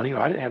have the money, or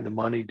I didn't have the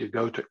money to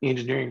go to an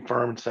engineering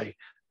firm and say,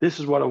 this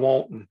is what I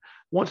want. And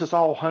once it's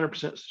all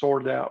 100%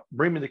 sorted out,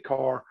 bring me the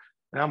car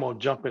and I'm going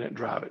to jump in it and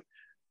drive it.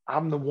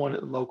 I'm the one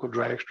at the local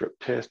drag strip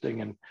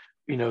testing, and,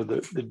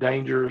 the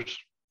dangers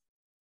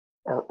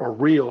are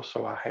real.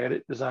 So I had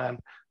it designed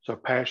so a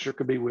passenger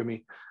could be with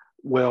me.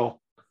 Well,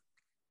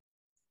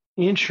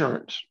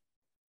 insurance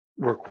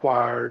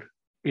required,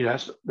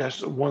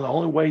 that's one of the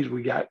only ways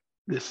we got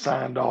this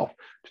signed off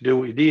to do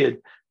what we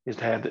did, is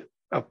to have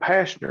a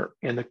passenger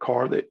in the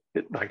car that,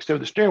 like I said,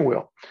 the steering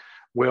wheel.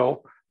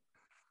 Well,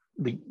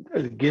 the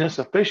Guinness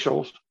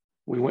officials,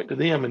 we went to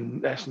them,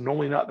 and that's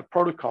normally not the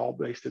protocol.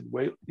 They said,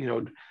 wait,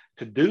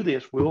 to do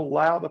this, we'll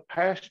allow the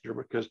passenger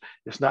because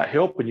it's not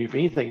helping you. If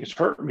anything, it's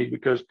hurting me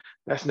because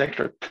that's an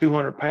extra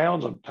 200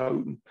 pounds I'm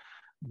toting.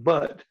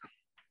 But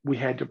we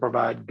had to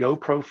provide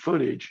GoPro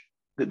footage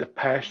that the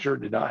passenger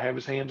did not have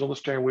his hands on the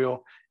steering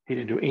wheel. He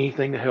didn't do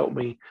anything to help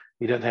me.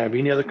 He doesn't have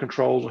any other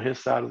controls on his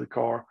side of the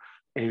car.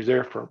 And he was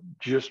there for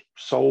just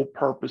sole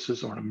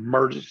purposes of an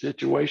emergency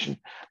situation.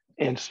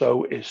 And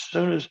so as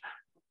soon as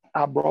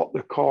I brought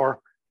the car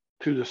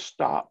to the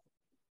stop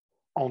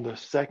on the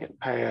second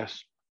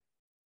pass,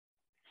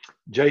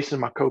 Jason,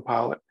 my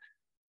co-pilot,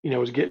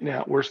 was getting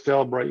out. We're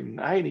celebrating.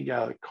 I ain't even got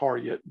out of the car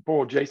yet.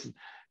 Boy, Jason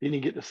didn't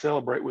even get to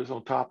celebrate with us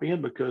on top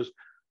end because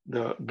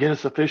the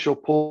Guinness official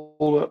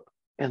pulled up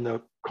in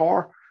the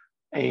car,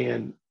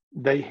 and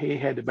he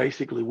had to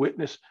basically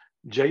witness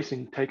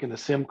Jason taking the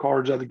SIM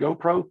cards out of the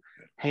GoPro,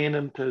 hand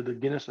them to the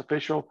Guinness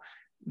official.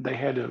 They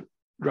had to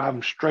drive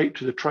them straight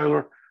to the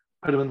trailer,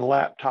 put them in the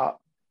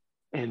laptop,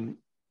 and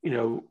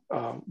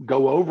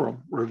go over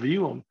them,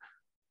 review them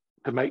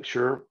to make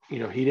sure he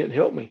didn't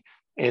help me.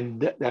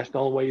 And that's the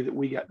only way that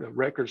we got the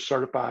record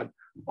certified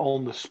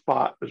on the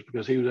spot, was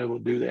because he was able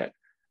to do that.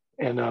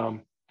 And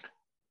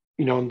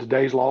in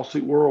today's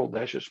lawsuit world,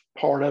 that's just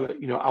part of it.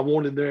 I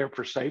wanted there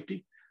for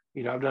safety.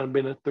 I've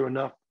been through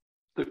enough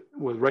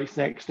with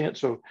racing accidents,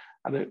 so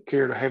I didn't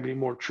care to have any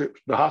more trips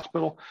to the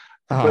hospital.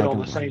 But on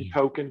the same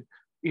token,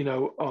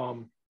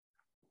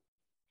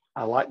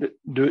 I like to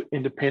do it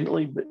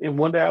independently, and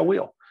one day I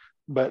will.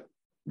 But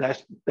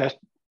that's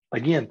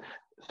again,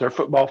 it's their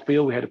football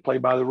field. We had to play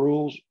by the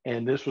rules,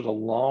 and this was a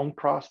long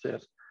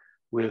process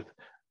with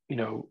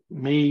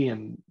me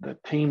and the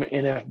team at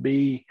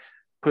NFB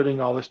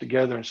putting all this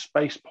together, and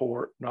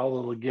spaceport and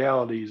all the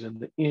legalities and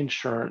the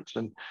insurance.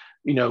 And,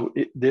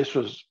 this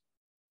was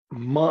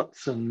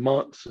months and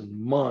months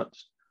and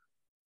months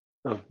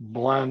of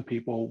blind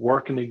people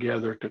working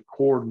together to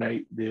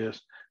coordinate this,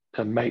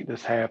 to make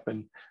this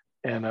happen.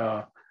 And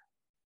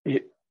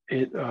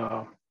it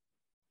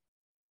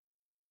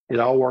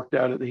all worked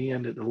out at the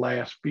end, at the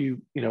last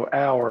few,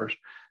 hours,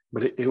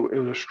 but it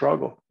was a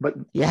struggle. But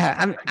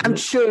yeah, I'm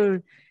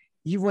sure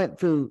you went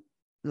through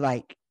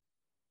like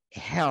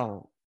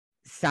hell,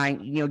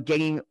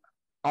 getting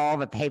all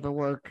the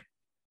paperwork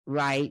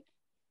right.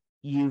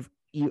 You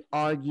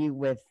argue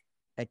with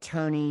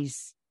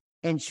attorneys,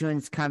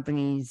 insurance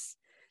companies.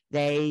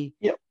 They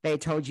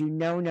told you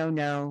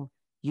no,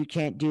 you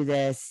can't do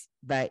this.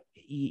 But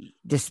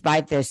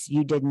despite this,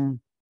 you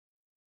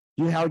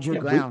held your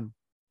ground.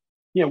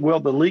 Well,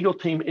 the legal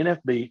team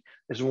NFB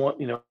is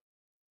one.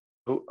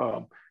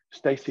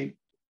 Stacy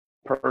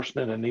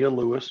Person and Anita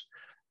Lewis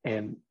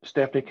and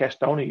Stephanie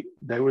Castoni,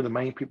 they were the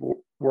main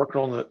people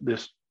working on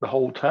the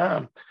whole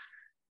time.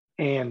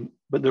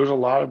 But there was a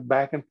lot of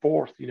back and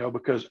forth,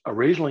 because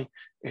originally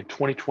in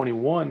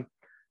 2021,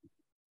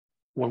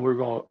 when we were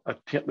going to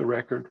attempt the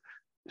record,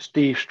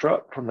 Steve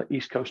Struck from the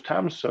East Coast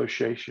Time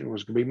Association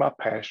was going to be my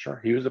passenger.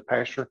 He was the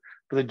passenger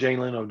for the Jane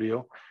Leno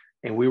deal,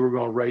 and we were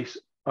going to race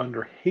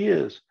under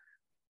his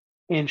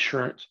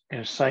insurance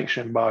and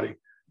sanction body.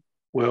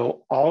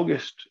 Well,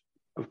 August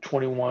of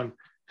 21,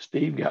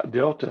 Steve got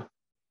Delta,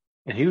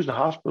 and he was in the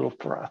hospital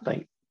for, I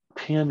think,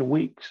 10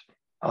 weeks,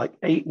 like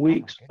 8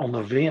 weeks on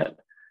the vent.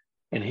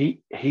 And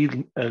he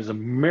as a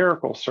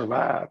miracle,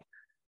 survived.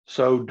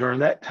 So during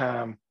that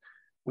time,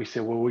 we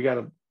said, well, we got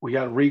to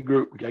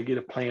regroup. We got to get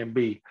a plan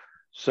B.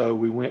 So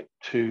we went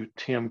to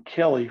Tim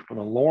Kelly from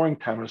the Loring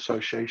Time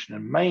Association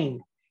in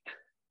Maine,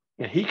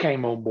 and he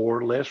came on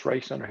board. Let's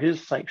race under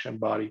his sanction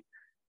body,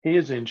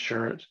 his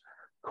insurance.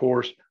 Of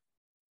course,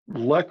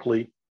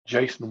 luckily,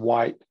 Jason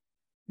White,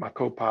 my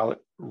co-pilot,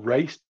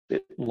 raced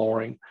at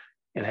Loring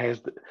and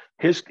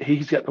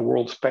he's got the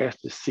world's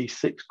fastest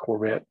C6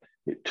 Corvette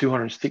at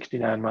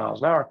 269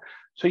 miles an hour.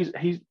 So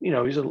he's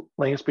a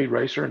land speed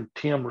racer, and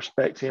Tim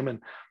respects him,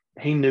 and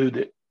he knew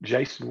that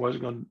Jason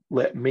wasn't going to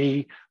let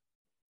me,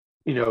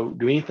 do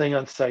anything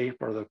unsafe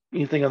or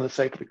anything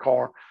unsafe for the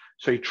car.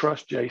 So he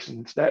trusts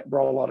Jason. So that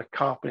brought a lot of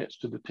confidence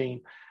to the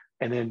team.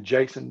 And then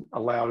Jason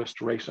allowed us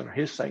to race under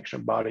his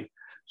sanction body.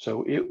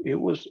 So it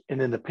was,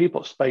 and then the people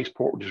at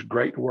Spaceport were just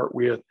great to work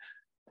with.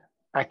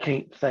 I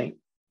can't thank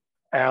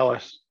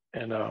Alice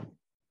and man,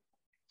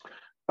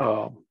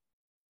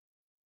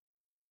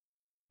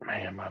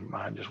 my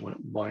mind just went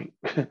blank.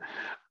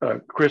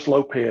 Chris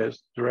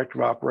Lopez,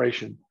 director of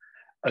operation,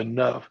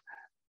 enough.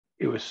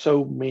 It was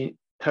so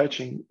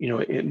touching. You know,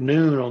 at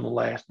noon on the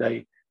last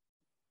day,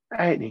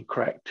 I hadn't even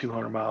cracked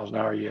 200 miles an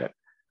hour yet,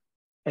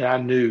 and I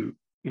knew,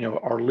 you know,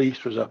 our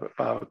lease was up at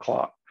 5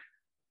 o'clock.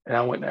 And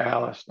I went to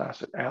Alice and I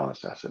said,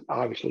 Alice, I said,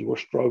 obviously we're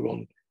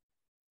struggling.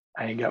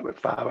 I ain't got but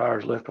 5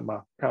 hours left on my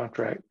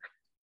contract.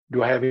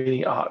 Do I have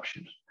any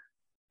options?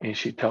 And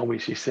she told me,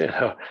 she said,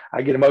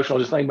 I get emotional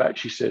just thinking about it.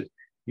 She said,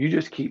 you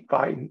just keep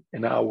fighting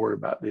and I'll worry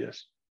about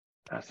this.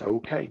 I said,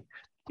 okay.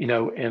 You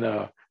know,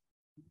 and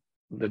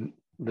the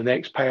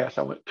next pass,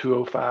 I went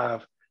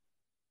 205.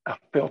 I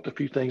felt a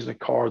few things in the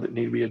car that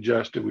needed to be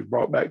adjusted. We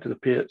brought back to the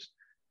pits,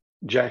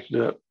 jacked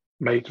it up,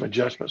 made some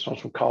adjustments on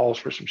some calls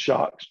for some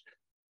shocks.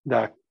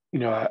 That, you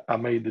know, I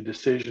made the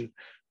decision.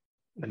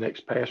 The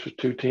next pass was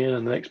 210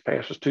 and the next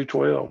pass was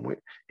 212.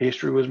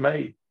 History was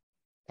made.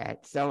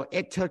 So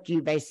it took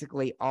you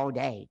basically all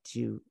day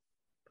to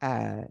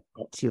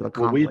accomplish.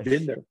 Well,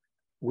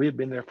 we had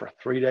been there for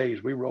 3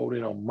 days. We rolled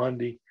in on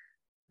Monday.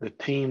 The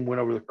team went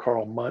over the car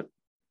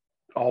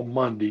all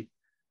Monday.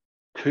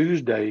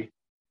 Tuesday,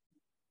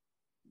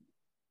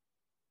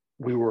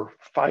 we were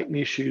fighting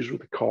issues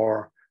with the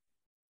car,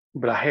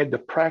 but I had the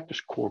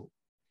practice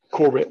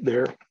Corvette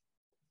there.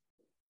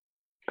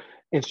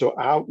 And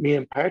so me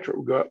and Patrick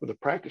would go out with a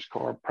practice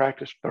car,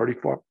 practice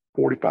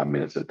 45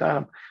 minutes at a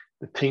time.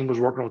 The team was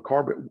working on the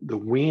car, but the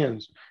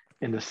winds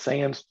and the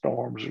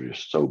sandstorms were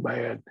just so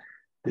bad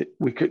that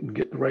we couldn't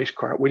get the race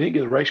car. We didn't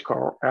get the race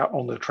car out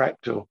on the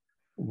track till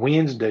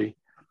Wednesday.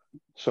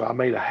 So I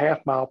made a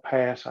half-mile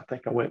pass. I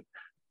think I went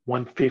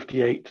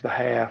 158 to the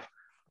half.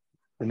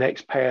 The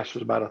next pass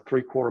was about a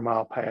 3/4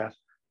 mile pass.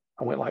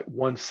 I went like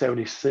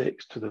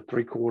 176 to the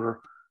 3/4.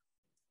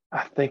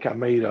 I think I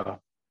made a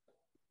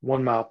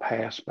 1 mile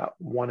pass, about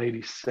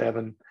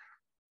 187.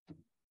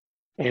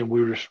 And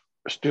we were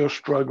still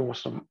struggling with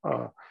some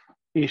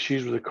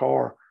issues with the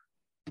car.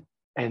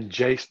 And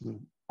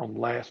Jason, on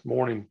last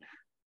morning,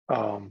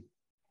 I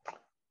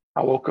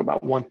woke up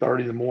about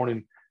 1:30 in the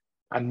morning.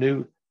 I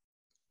knew,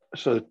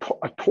 so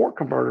a torque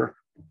converter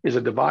is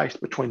a device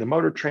between the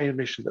motor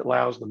transmission that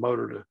allows the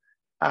motor to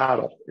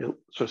idle.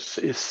 So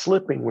it's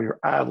slipping when you're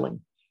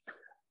idling,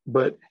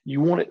 but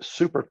you want it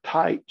super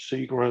tight so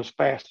you can run as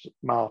fast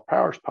mile per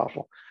hour as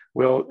possible.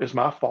 Well, it's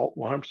my fault,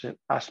 100%.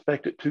 I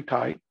spec'd it too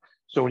tight.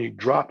 So when you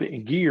drop it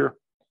in gear,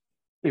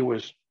 it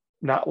was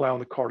not allowing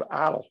the car to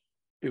idle.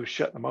 It was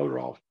shutting the motor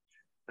off.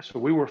 So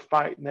we were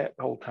fighting that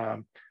the whole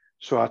time.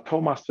 So I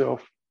told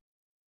myself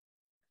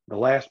the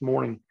last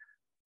morning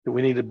that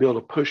we need to build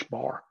a push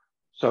bar.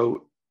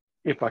 So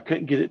if I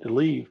couldn't get it to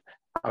leave,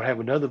 I would have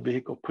another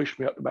vehicle push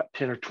me up to about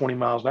 10 or 20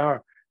 miles an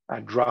hour.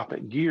 I'd drop it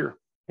in gear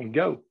and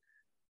go.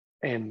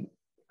 And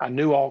I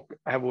knew I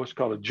have what's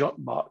called a junk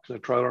box in the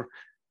trailer.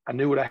 I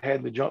knew what I had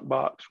in the junk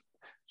box.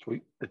 So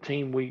the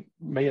team, we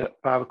met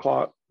at 5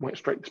 o'clock, went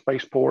straight to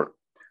Spaceport.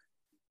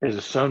 As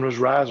the sun was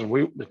rising,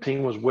 the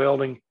team was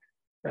welding,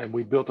 and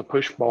we built a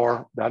push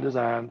bar that I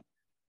designed.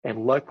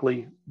 And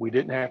luckily, we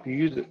didn't have to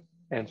use it.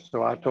 And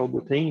so I told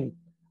the team,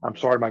 I'm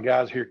sorry, my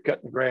guys here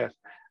cutting the grass,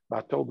 but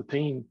I told the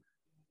team,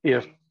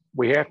 if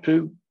we have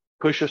to,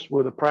 push us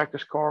with a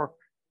practice car,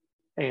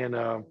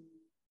 and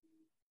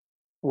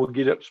we'll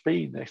get up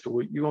speed. And they said,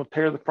 well, you're going to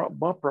tear the front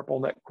bumper up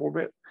on that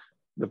Corvette,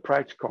 the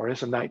practice car.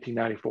 It's a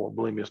 1994.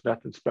 Believe me, it's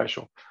nothing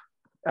special.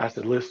 I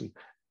said, listen,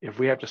 if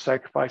we have to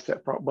sacrifice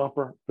that front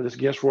bumper for this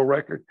Guinness World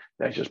Record,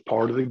 that's just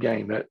part of the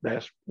game.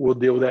 We'll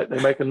deal with that.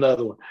 They make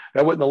another one.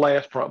 That wasn't the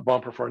last front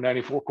bumper for a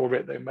 94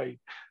 Corvette they made,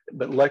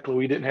 but luckily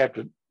we didn't have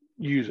to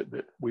use it,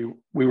 but we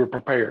were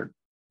prepared.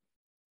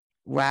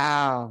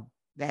 Wow.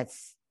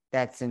 That's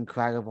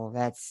incredible.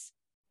 That's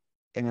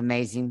an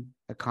amazing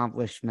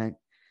accomplishment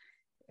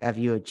of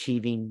you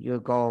achieving your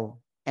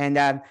goal.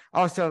 And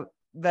also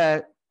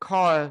the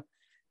car,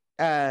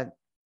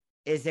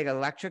 is it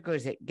electric or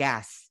is it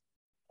gas?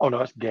 Oh,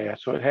 no, it's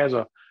gas. So it has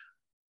a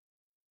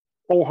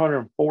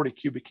 440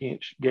 cubic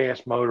inch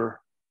gas motor.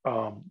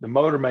 The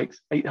motor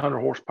makes 800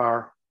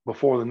 horsepower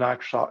before the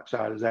nitrous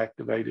oxide is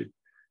activated,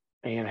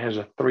 and has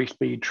a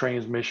 3-speed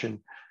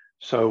transmission.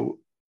 So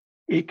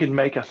it can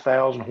make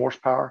 1,000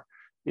 horsepower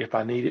if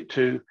I need it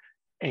to.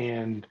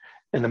 And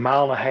in the 1.5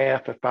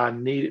 miles, if I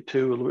need it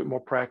to, a little bit more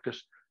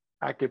practice,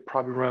 I could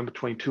probably run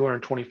between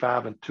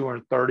 225 and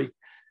 230.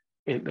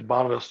 At the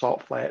bottom of the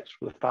salt flats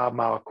with a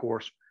 5-mile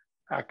course,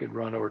 I could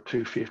run over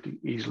 250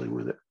 easily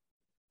with it.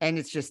 And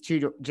it's just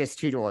two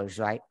doors,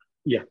 right?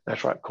 Yeah,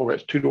 that's right.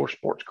 Corvette's 2-door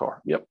sports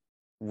car. Yep.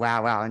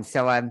 Wow. And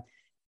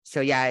so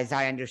yeah, as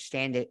I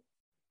understand it,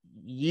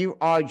 you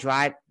are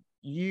driving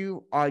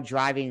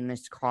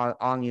this car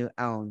on your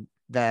own.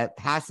 The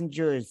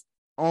passenger is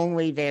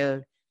only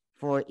there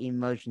for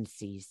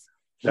emergencies.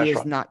 He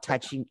is not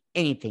touching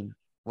anything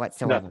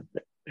whatsoever.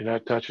 Nothing. He's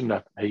not touching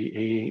nothing.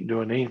 He ain't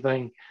doing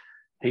anything.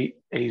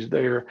 He's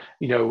there.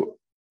 You know,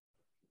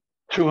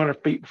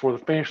 200 feet before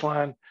the finish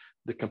line,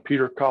 the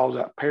computer calls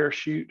out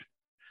parachute.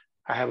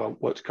 I have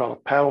what's called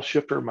a paddle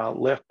shifter, my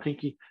left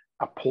pinky.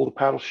 I pull the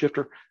paddle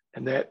shifter,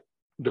 and that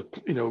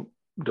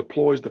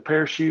deploys the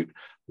parachute.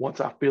 Once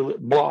I feel it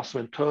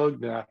blossom and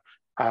tug, then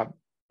I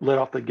let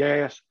off the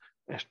gas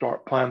and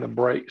start applying the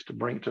brakes to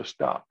bring it to a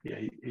stop. Yeah,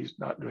 he's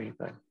not doing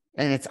anything.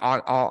 And it's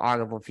all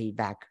audible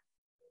feedback.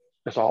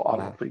 It's all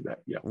audible feedback.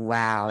 Yeah.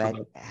 Wow.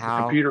 So the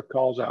computer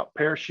calls out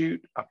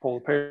parachute. I pull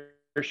the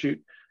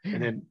parachute,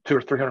 and then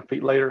 200 or 300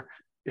 feet later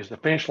is the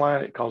finish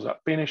line. It calls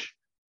out finish.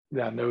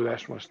 Then I know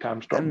that's when it's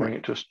time to start bringing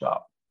it to a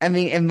stop. I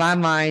mean, in my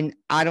mind,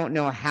 I don't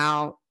know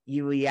how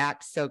you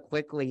react so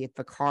quickly if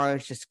the car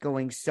is just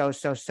going so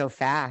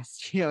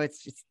fast.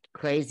 It's just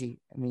crazy.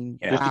 I mean,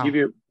 just to give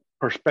you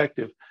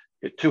perspective,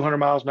 at 200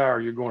 miles an hour,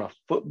 you're going a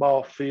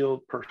football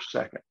field per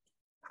second.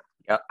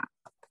 Yep.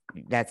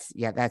 That's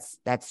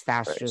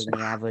faster than the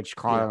average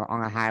car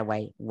on a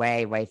highway.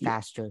 Way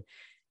faster.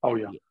 Oh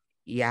yeah.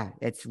 Yeah,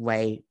 it's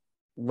way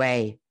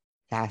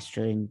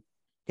faster, and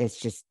it's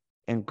just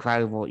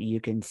incredible.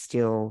 You can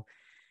still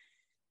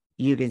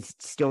do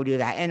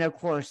that. And of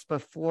course,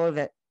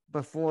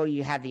 before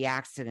you had the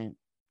accident,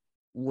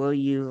 were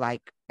you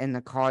like in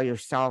the car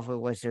yourself, or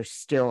was there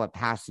still a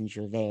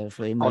passenger there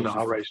for emergency? Oh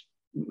no, I raced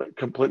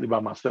completely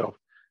by myself.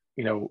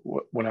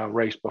 When I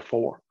raced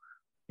before,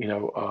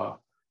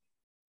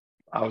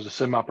 I was a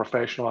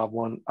semi-professional.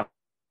 I'm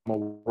a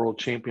world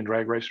champion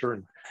drag racer,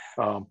 and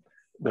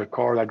the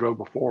car that I drove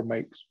before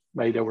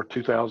made over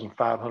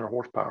 2,500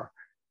 horsepower.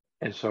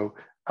 And so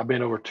I've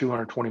been over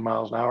 220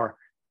 miles an hour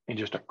in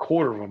just a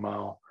quarter of a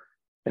mile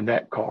in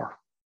that car.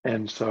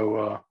 And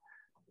so,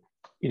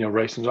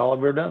 racing's all I've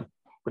ever done.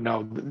 But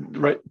no,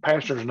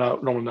 passengers are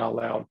normally not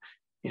allowed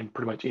in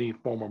pretty much any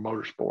form of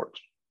motorsports.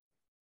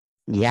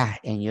 Yeah,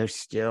 and you're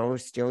still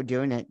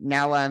doing it.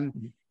 Now,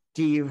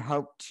 do you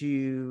hope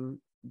to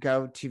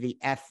go to the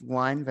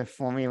F1, the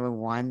Formula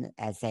One,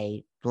 as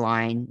a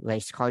blind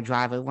race car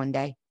driver one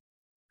day?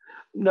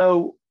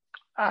 No,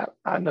 I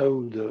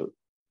know the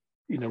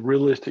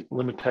realistic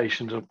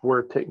limitations of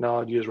where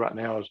technology is right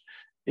now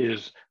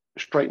is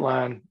straight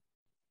line,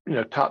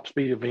 top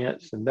speed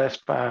events, and that's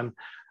fine.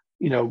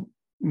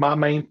 My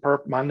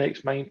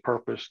next main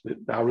purpose that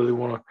I really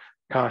want to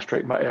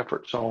concentrate my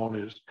efforts on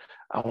is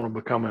I want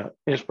to become an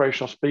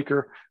inspirational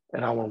speaker,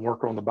 and I want to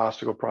work on the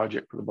bicycle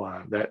project for the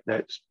blind.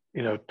 That's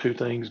two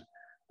things.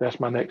 That's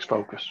my next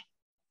focus.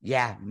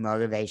 Yeah,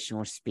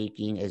 motivational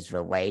speaking is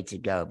the way to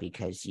go,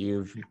 because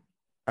you've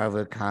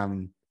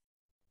overcome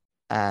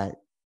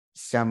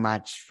so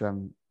much,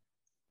 from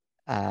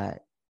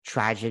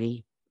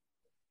tragedy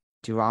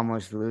to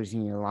almost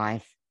losing your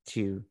life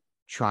to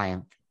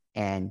triumph.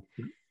 And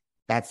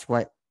that's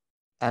what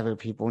other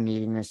people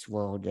need in this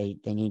world. They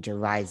need to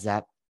rise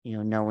up,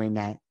 knowing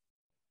that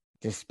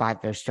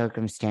despite their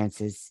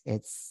circumstances,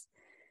 it's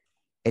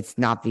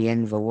not the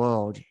end of the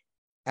world.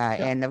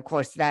 And of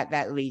course,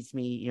 that leads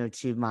me,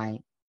 to my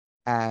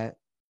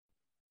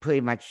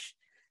pretty much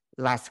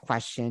last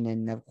question.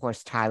 And of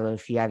course, Tyler,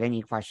 if you have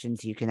any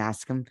questions, you can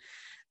ask them.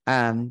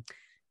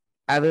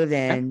 Other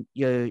than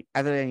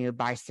your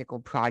bicycle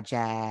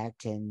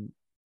project and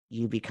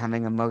you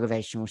becoming a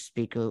motivational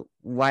speaker,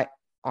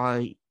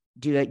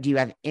 do you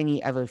have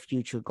any other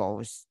future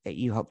goals that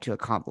you hope to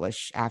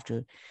accomplish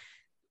after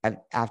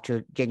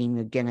getting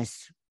the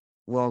Guinness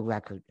World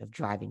Record of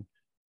driving?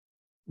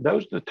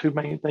 Those are the two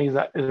main things.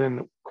 And then,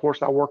 of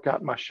course, I work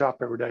out in my shop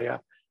every day.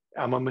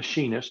 I'm a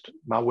machinist.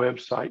 My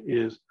website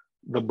is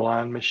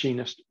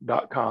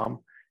theblindmachinist.com,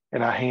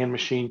 and I hand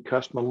machine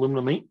custom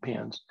aluminum ink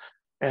pens.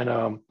 And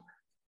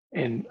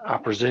I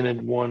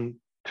presented one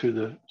to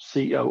the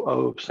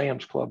COO of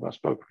Sam's Club. I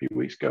spoke a few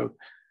weeks ago.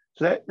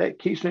 So that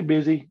keeps me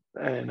busy.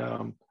 And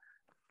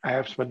I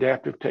have some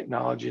adaptive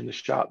technology in the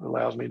shop that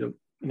allows me to,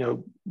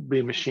 be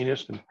a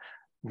machinist and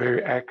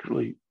very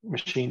accurately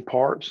machine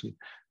parts. And,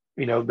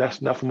 that's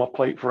enough on my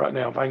plate for right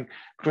now. If I can,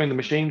 between the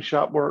machine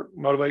shop work,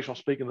 motivational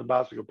speaking, the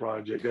bicycle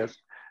project,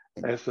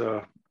 that's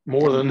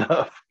more than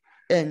enough.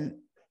 And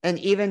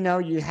even though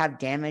you have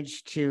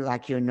damage to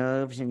like your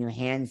nerves and your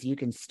hands, you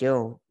can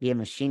still be a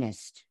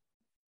machinist.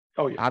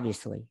 Oh yeah.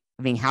 Obviously.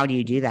 I mean, how do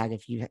you do that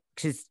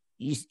because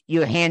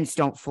your hands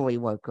don't fully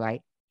work,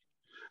 right?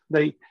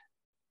 They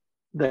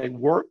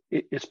work.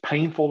 It's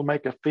painful to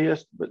make a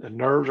fist, but the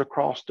nerves are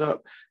crossed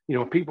up.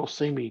 When people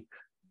see me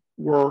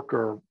work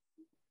or,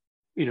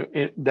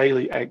 in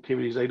daily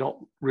activities, they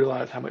don't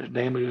realize how much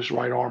damage this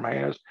right arm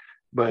has,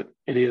 but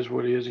it is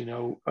what it is.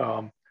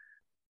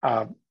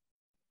 I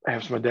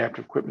have some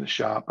adaptive equipment in the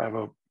shop. I have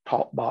a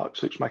talk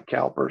box, which is my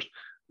calipers,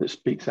 that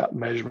speaks out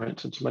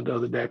measurements, and some of the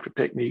other adaptive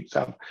techniques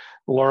I've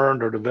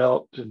learned or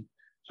developed, and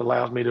it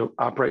allows me to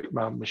operate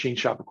my machine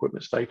shop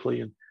equipment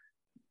safely. And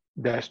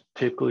that's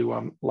typically why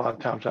I'm a lot of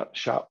times out in the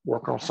shop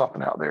working on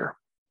something out there.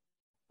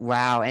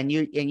 Wow. And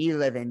you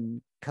live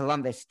in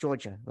Columbus,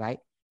 Georgia, right?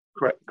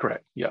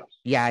 Correct. Yes.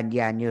 Yeah,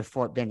 near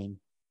Fort Benning.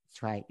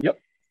 That's right. Yep.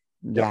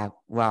 Yeah.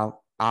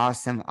 Well,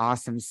 awesome.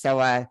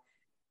 So,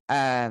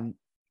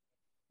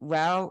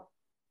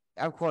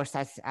 of course,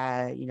 that's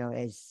as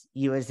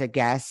you as a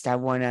guest, I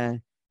want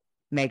to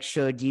make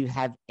sure. Do you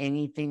have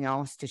anything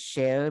else to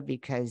share?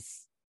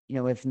 Because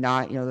if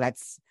not,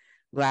 let's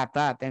wrap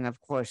up. And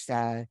of course,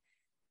 Tyler,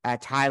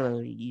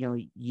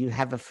 you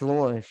have the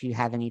floor if you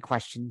have any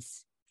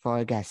questions for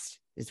our guest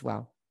as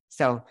well.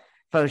 So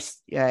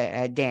first,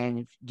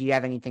 Dan, do you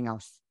have anything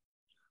else?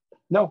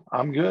 No,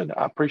 I'm good.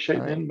 I appreciate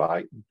the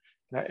invite,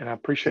 and I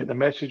appreciate the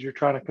message you're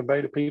trying to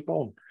convey to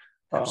people.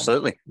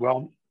 Absolutely.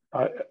 Well,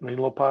 I need a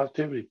little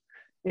positivity.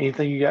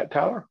 Anything you got,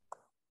 Tyler?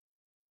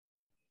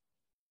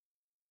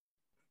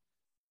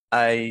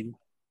 I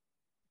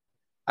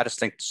just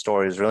think the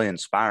story is really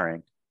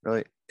inspiring.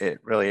 Really, it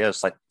really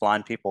is. Like,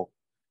 blind people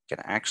can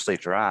actually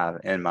drive.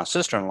 And my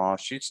sister-in-law,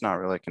 she's not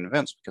really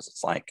convinced, because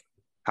it's like,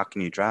 how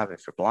can you drive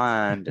if you're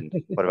blind? And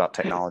what about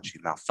technology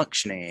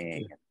malfunctioning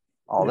and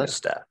all this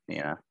stuff,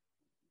 And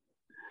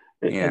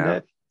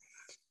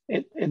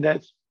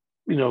that's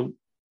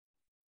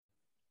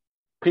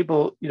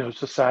people,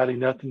 society,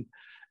 nothing,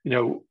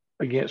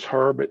 against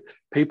her, but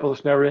people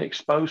that's never been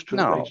exposed to it,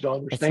 they just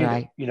don't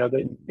understand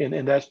it.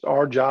 And that's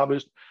our job,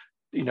 is,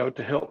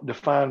 to help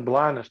define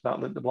blindness,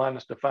 not let the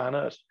blindness define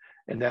us.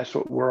 And that's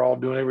what we're all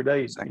doing every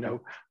day,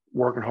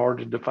 working hard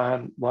to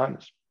define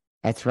blindness.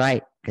 That's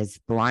right, because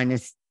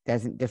blindness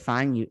doesn't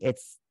define you.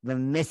 It's the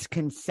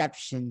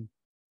misconceptions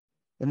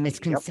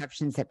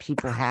that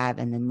people have,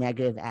 and the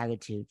negative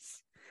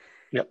attitudes.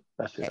 Yep,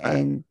 that's it.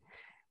 And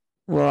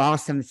well,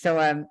 awesome. So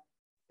at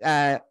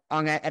the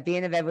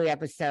end of every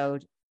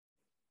episode,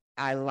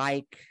 I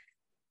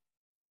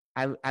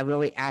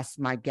really ask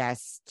my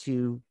guests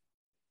to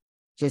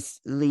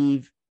just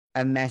leave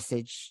a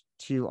message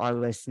to our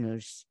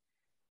listeners.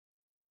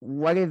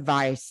 What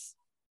advice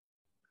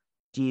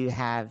do you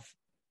have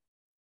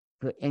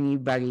for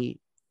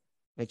anybody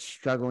that's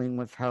struggling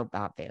with help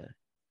out there?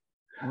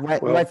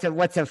 What's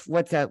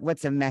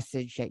a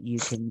message that you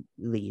can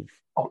leave?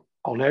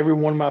 On every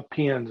one of my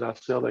pens I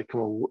sell, they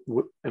come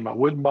in my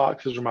wooden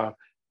boxes, or my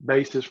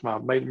bases, my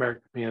Made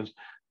American pens,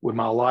 with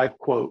my life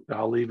quote.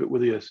 I'll leave it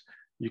with this: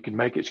 you can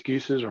make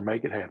excuses or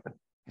make it happen.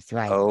 That's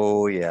right.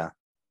 Oh yeah.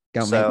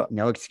 Don't make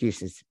no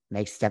excuses.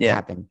 Make stuff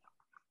happen,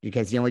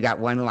 because you only got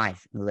one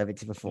life, and live it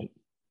to the full.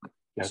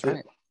 That's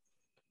right.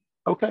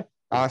 Okay.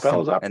 Awesome.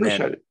 Fellas, I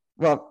appreciate it.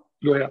 Well,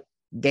 go ahead.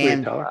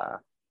 Dan,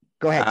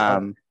 go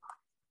ahead.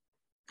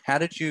 How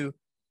did you,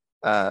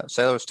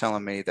 Sailor was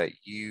telling me that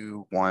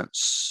you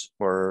once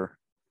were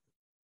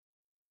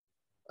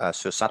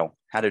suicidal.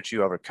 How did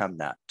you overcome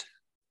that?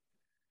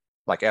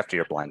 Like, after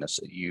your blindness,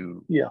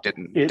 you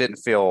didn't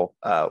feel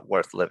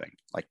worth living.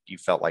 Like, you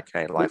felt like,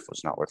 hey, life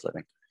was not worth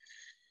living.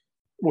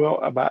 Well,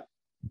 I don't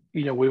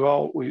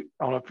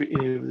know if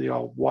any of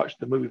y'all watched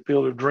the movie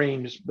Field of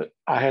Dreams, but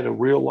I had a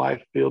real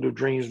life Field of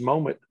Dreams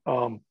moment.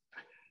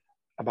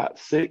 About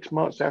 6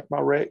 months after my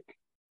wreck,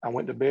 I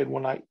went to bed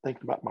one night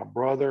thinking about my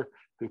brother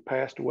who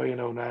passed away in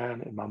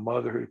 2009, and my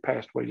mother who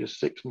passed away just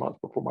 6 months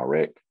before my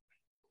wreck.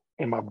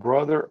 And my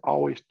brother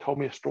always told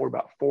me a story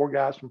about 4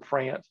 guys from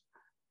France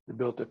that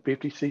built a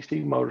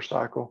 50cc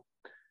motorcycle,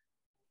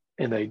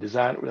 and they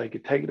designed it where they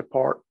could take it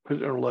apart, put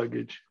it in their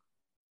luggage.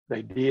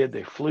 They did.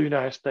 They flew to the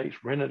United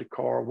States, rented a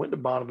car, went to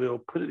Bonneville,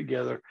 put it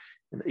together,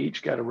 and they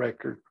each got a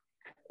record.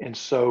 And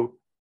so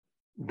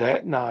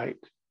that night,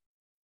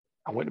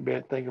 I went to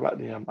bed thinking about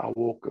them. I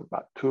woke up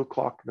about 2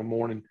 o'clock in the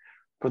morning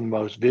from the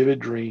most vivid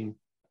dream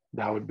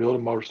that I would build a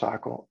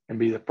motorcycle and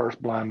be the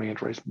first blind man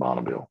to race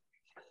Bonneville.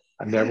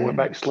 I never went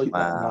back to sleep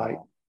that night.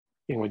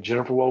 And when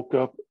Jennifer woke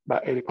up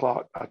about 8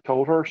 o'clock, I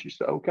told her. She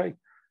said, okay.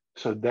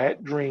 So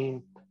that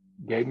dream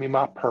gave me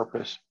my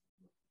purpose,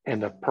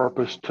 and the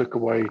purpose took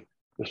away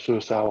the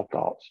suicidal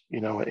thoughts,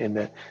 and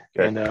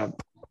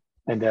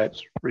that's the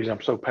reason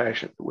I'm so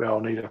passionate that we all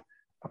need a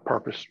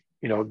purpose,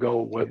 a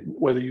goal,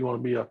 whether you want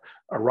to be a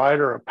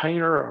writer, a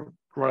painter, or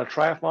run a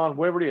triathlon,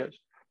 whatever it is.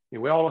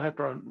 We all don't have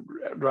to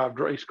drive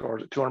race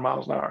cars at 200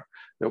 miles an hour.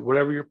 That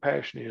whatever your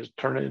passion is,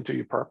 turn it into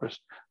your purpose,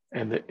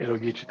 and it'll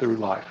get you through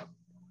life.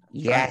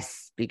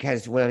 Yes,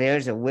 because where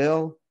there's a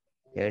will,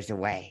 there's a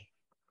way.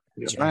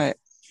 That's right.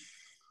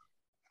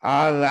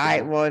 All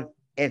right. Well,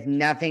 if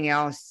nothing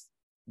else,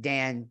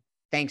 Dan,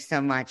 thanks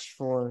so much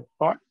for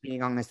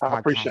being on this podcast. I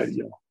appreciate it,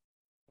 y'all.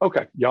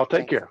 Okay. Y'all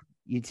take care.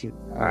 You too.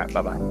 All right.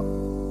 Bye-bye.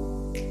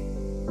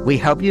 We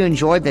hope you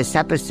enjoyed this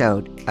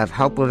episode of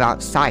Help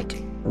Without Sight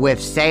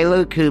with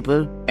Sailor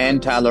Cooper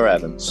and Tyler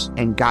Evans,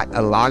 and got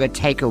a lot of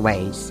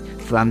takeaways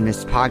from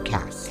this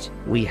podcast.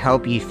 We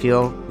hope you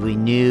feel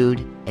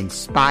renewed,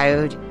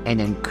 inspired, and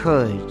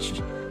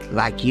encouraged,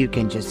 like you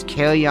can just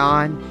carry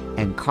on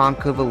and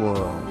conquer the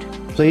world.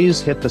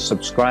 Please hit the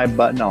subscribe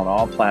button on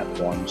all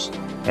platforms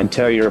and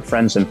tell your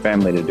friends and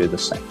family to do the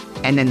same.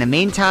 And in the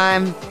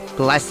meantime,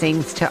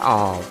 blessings to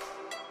all.